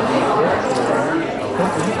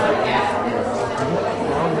 now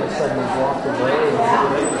all of a sudden he's walked away and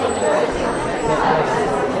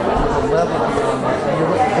there's a level here on that. And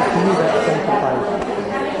to me that sanctifies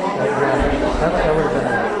that ground. That would have been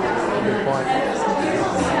a good point.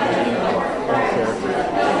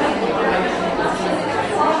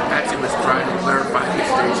 Patsy was trying to clarify this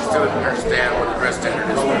thing. She still didn't understand what the dress standard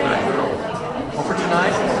is for tonight. Well, for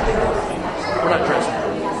tonight, we're not dressing.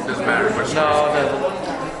 Doesn't matter what she No,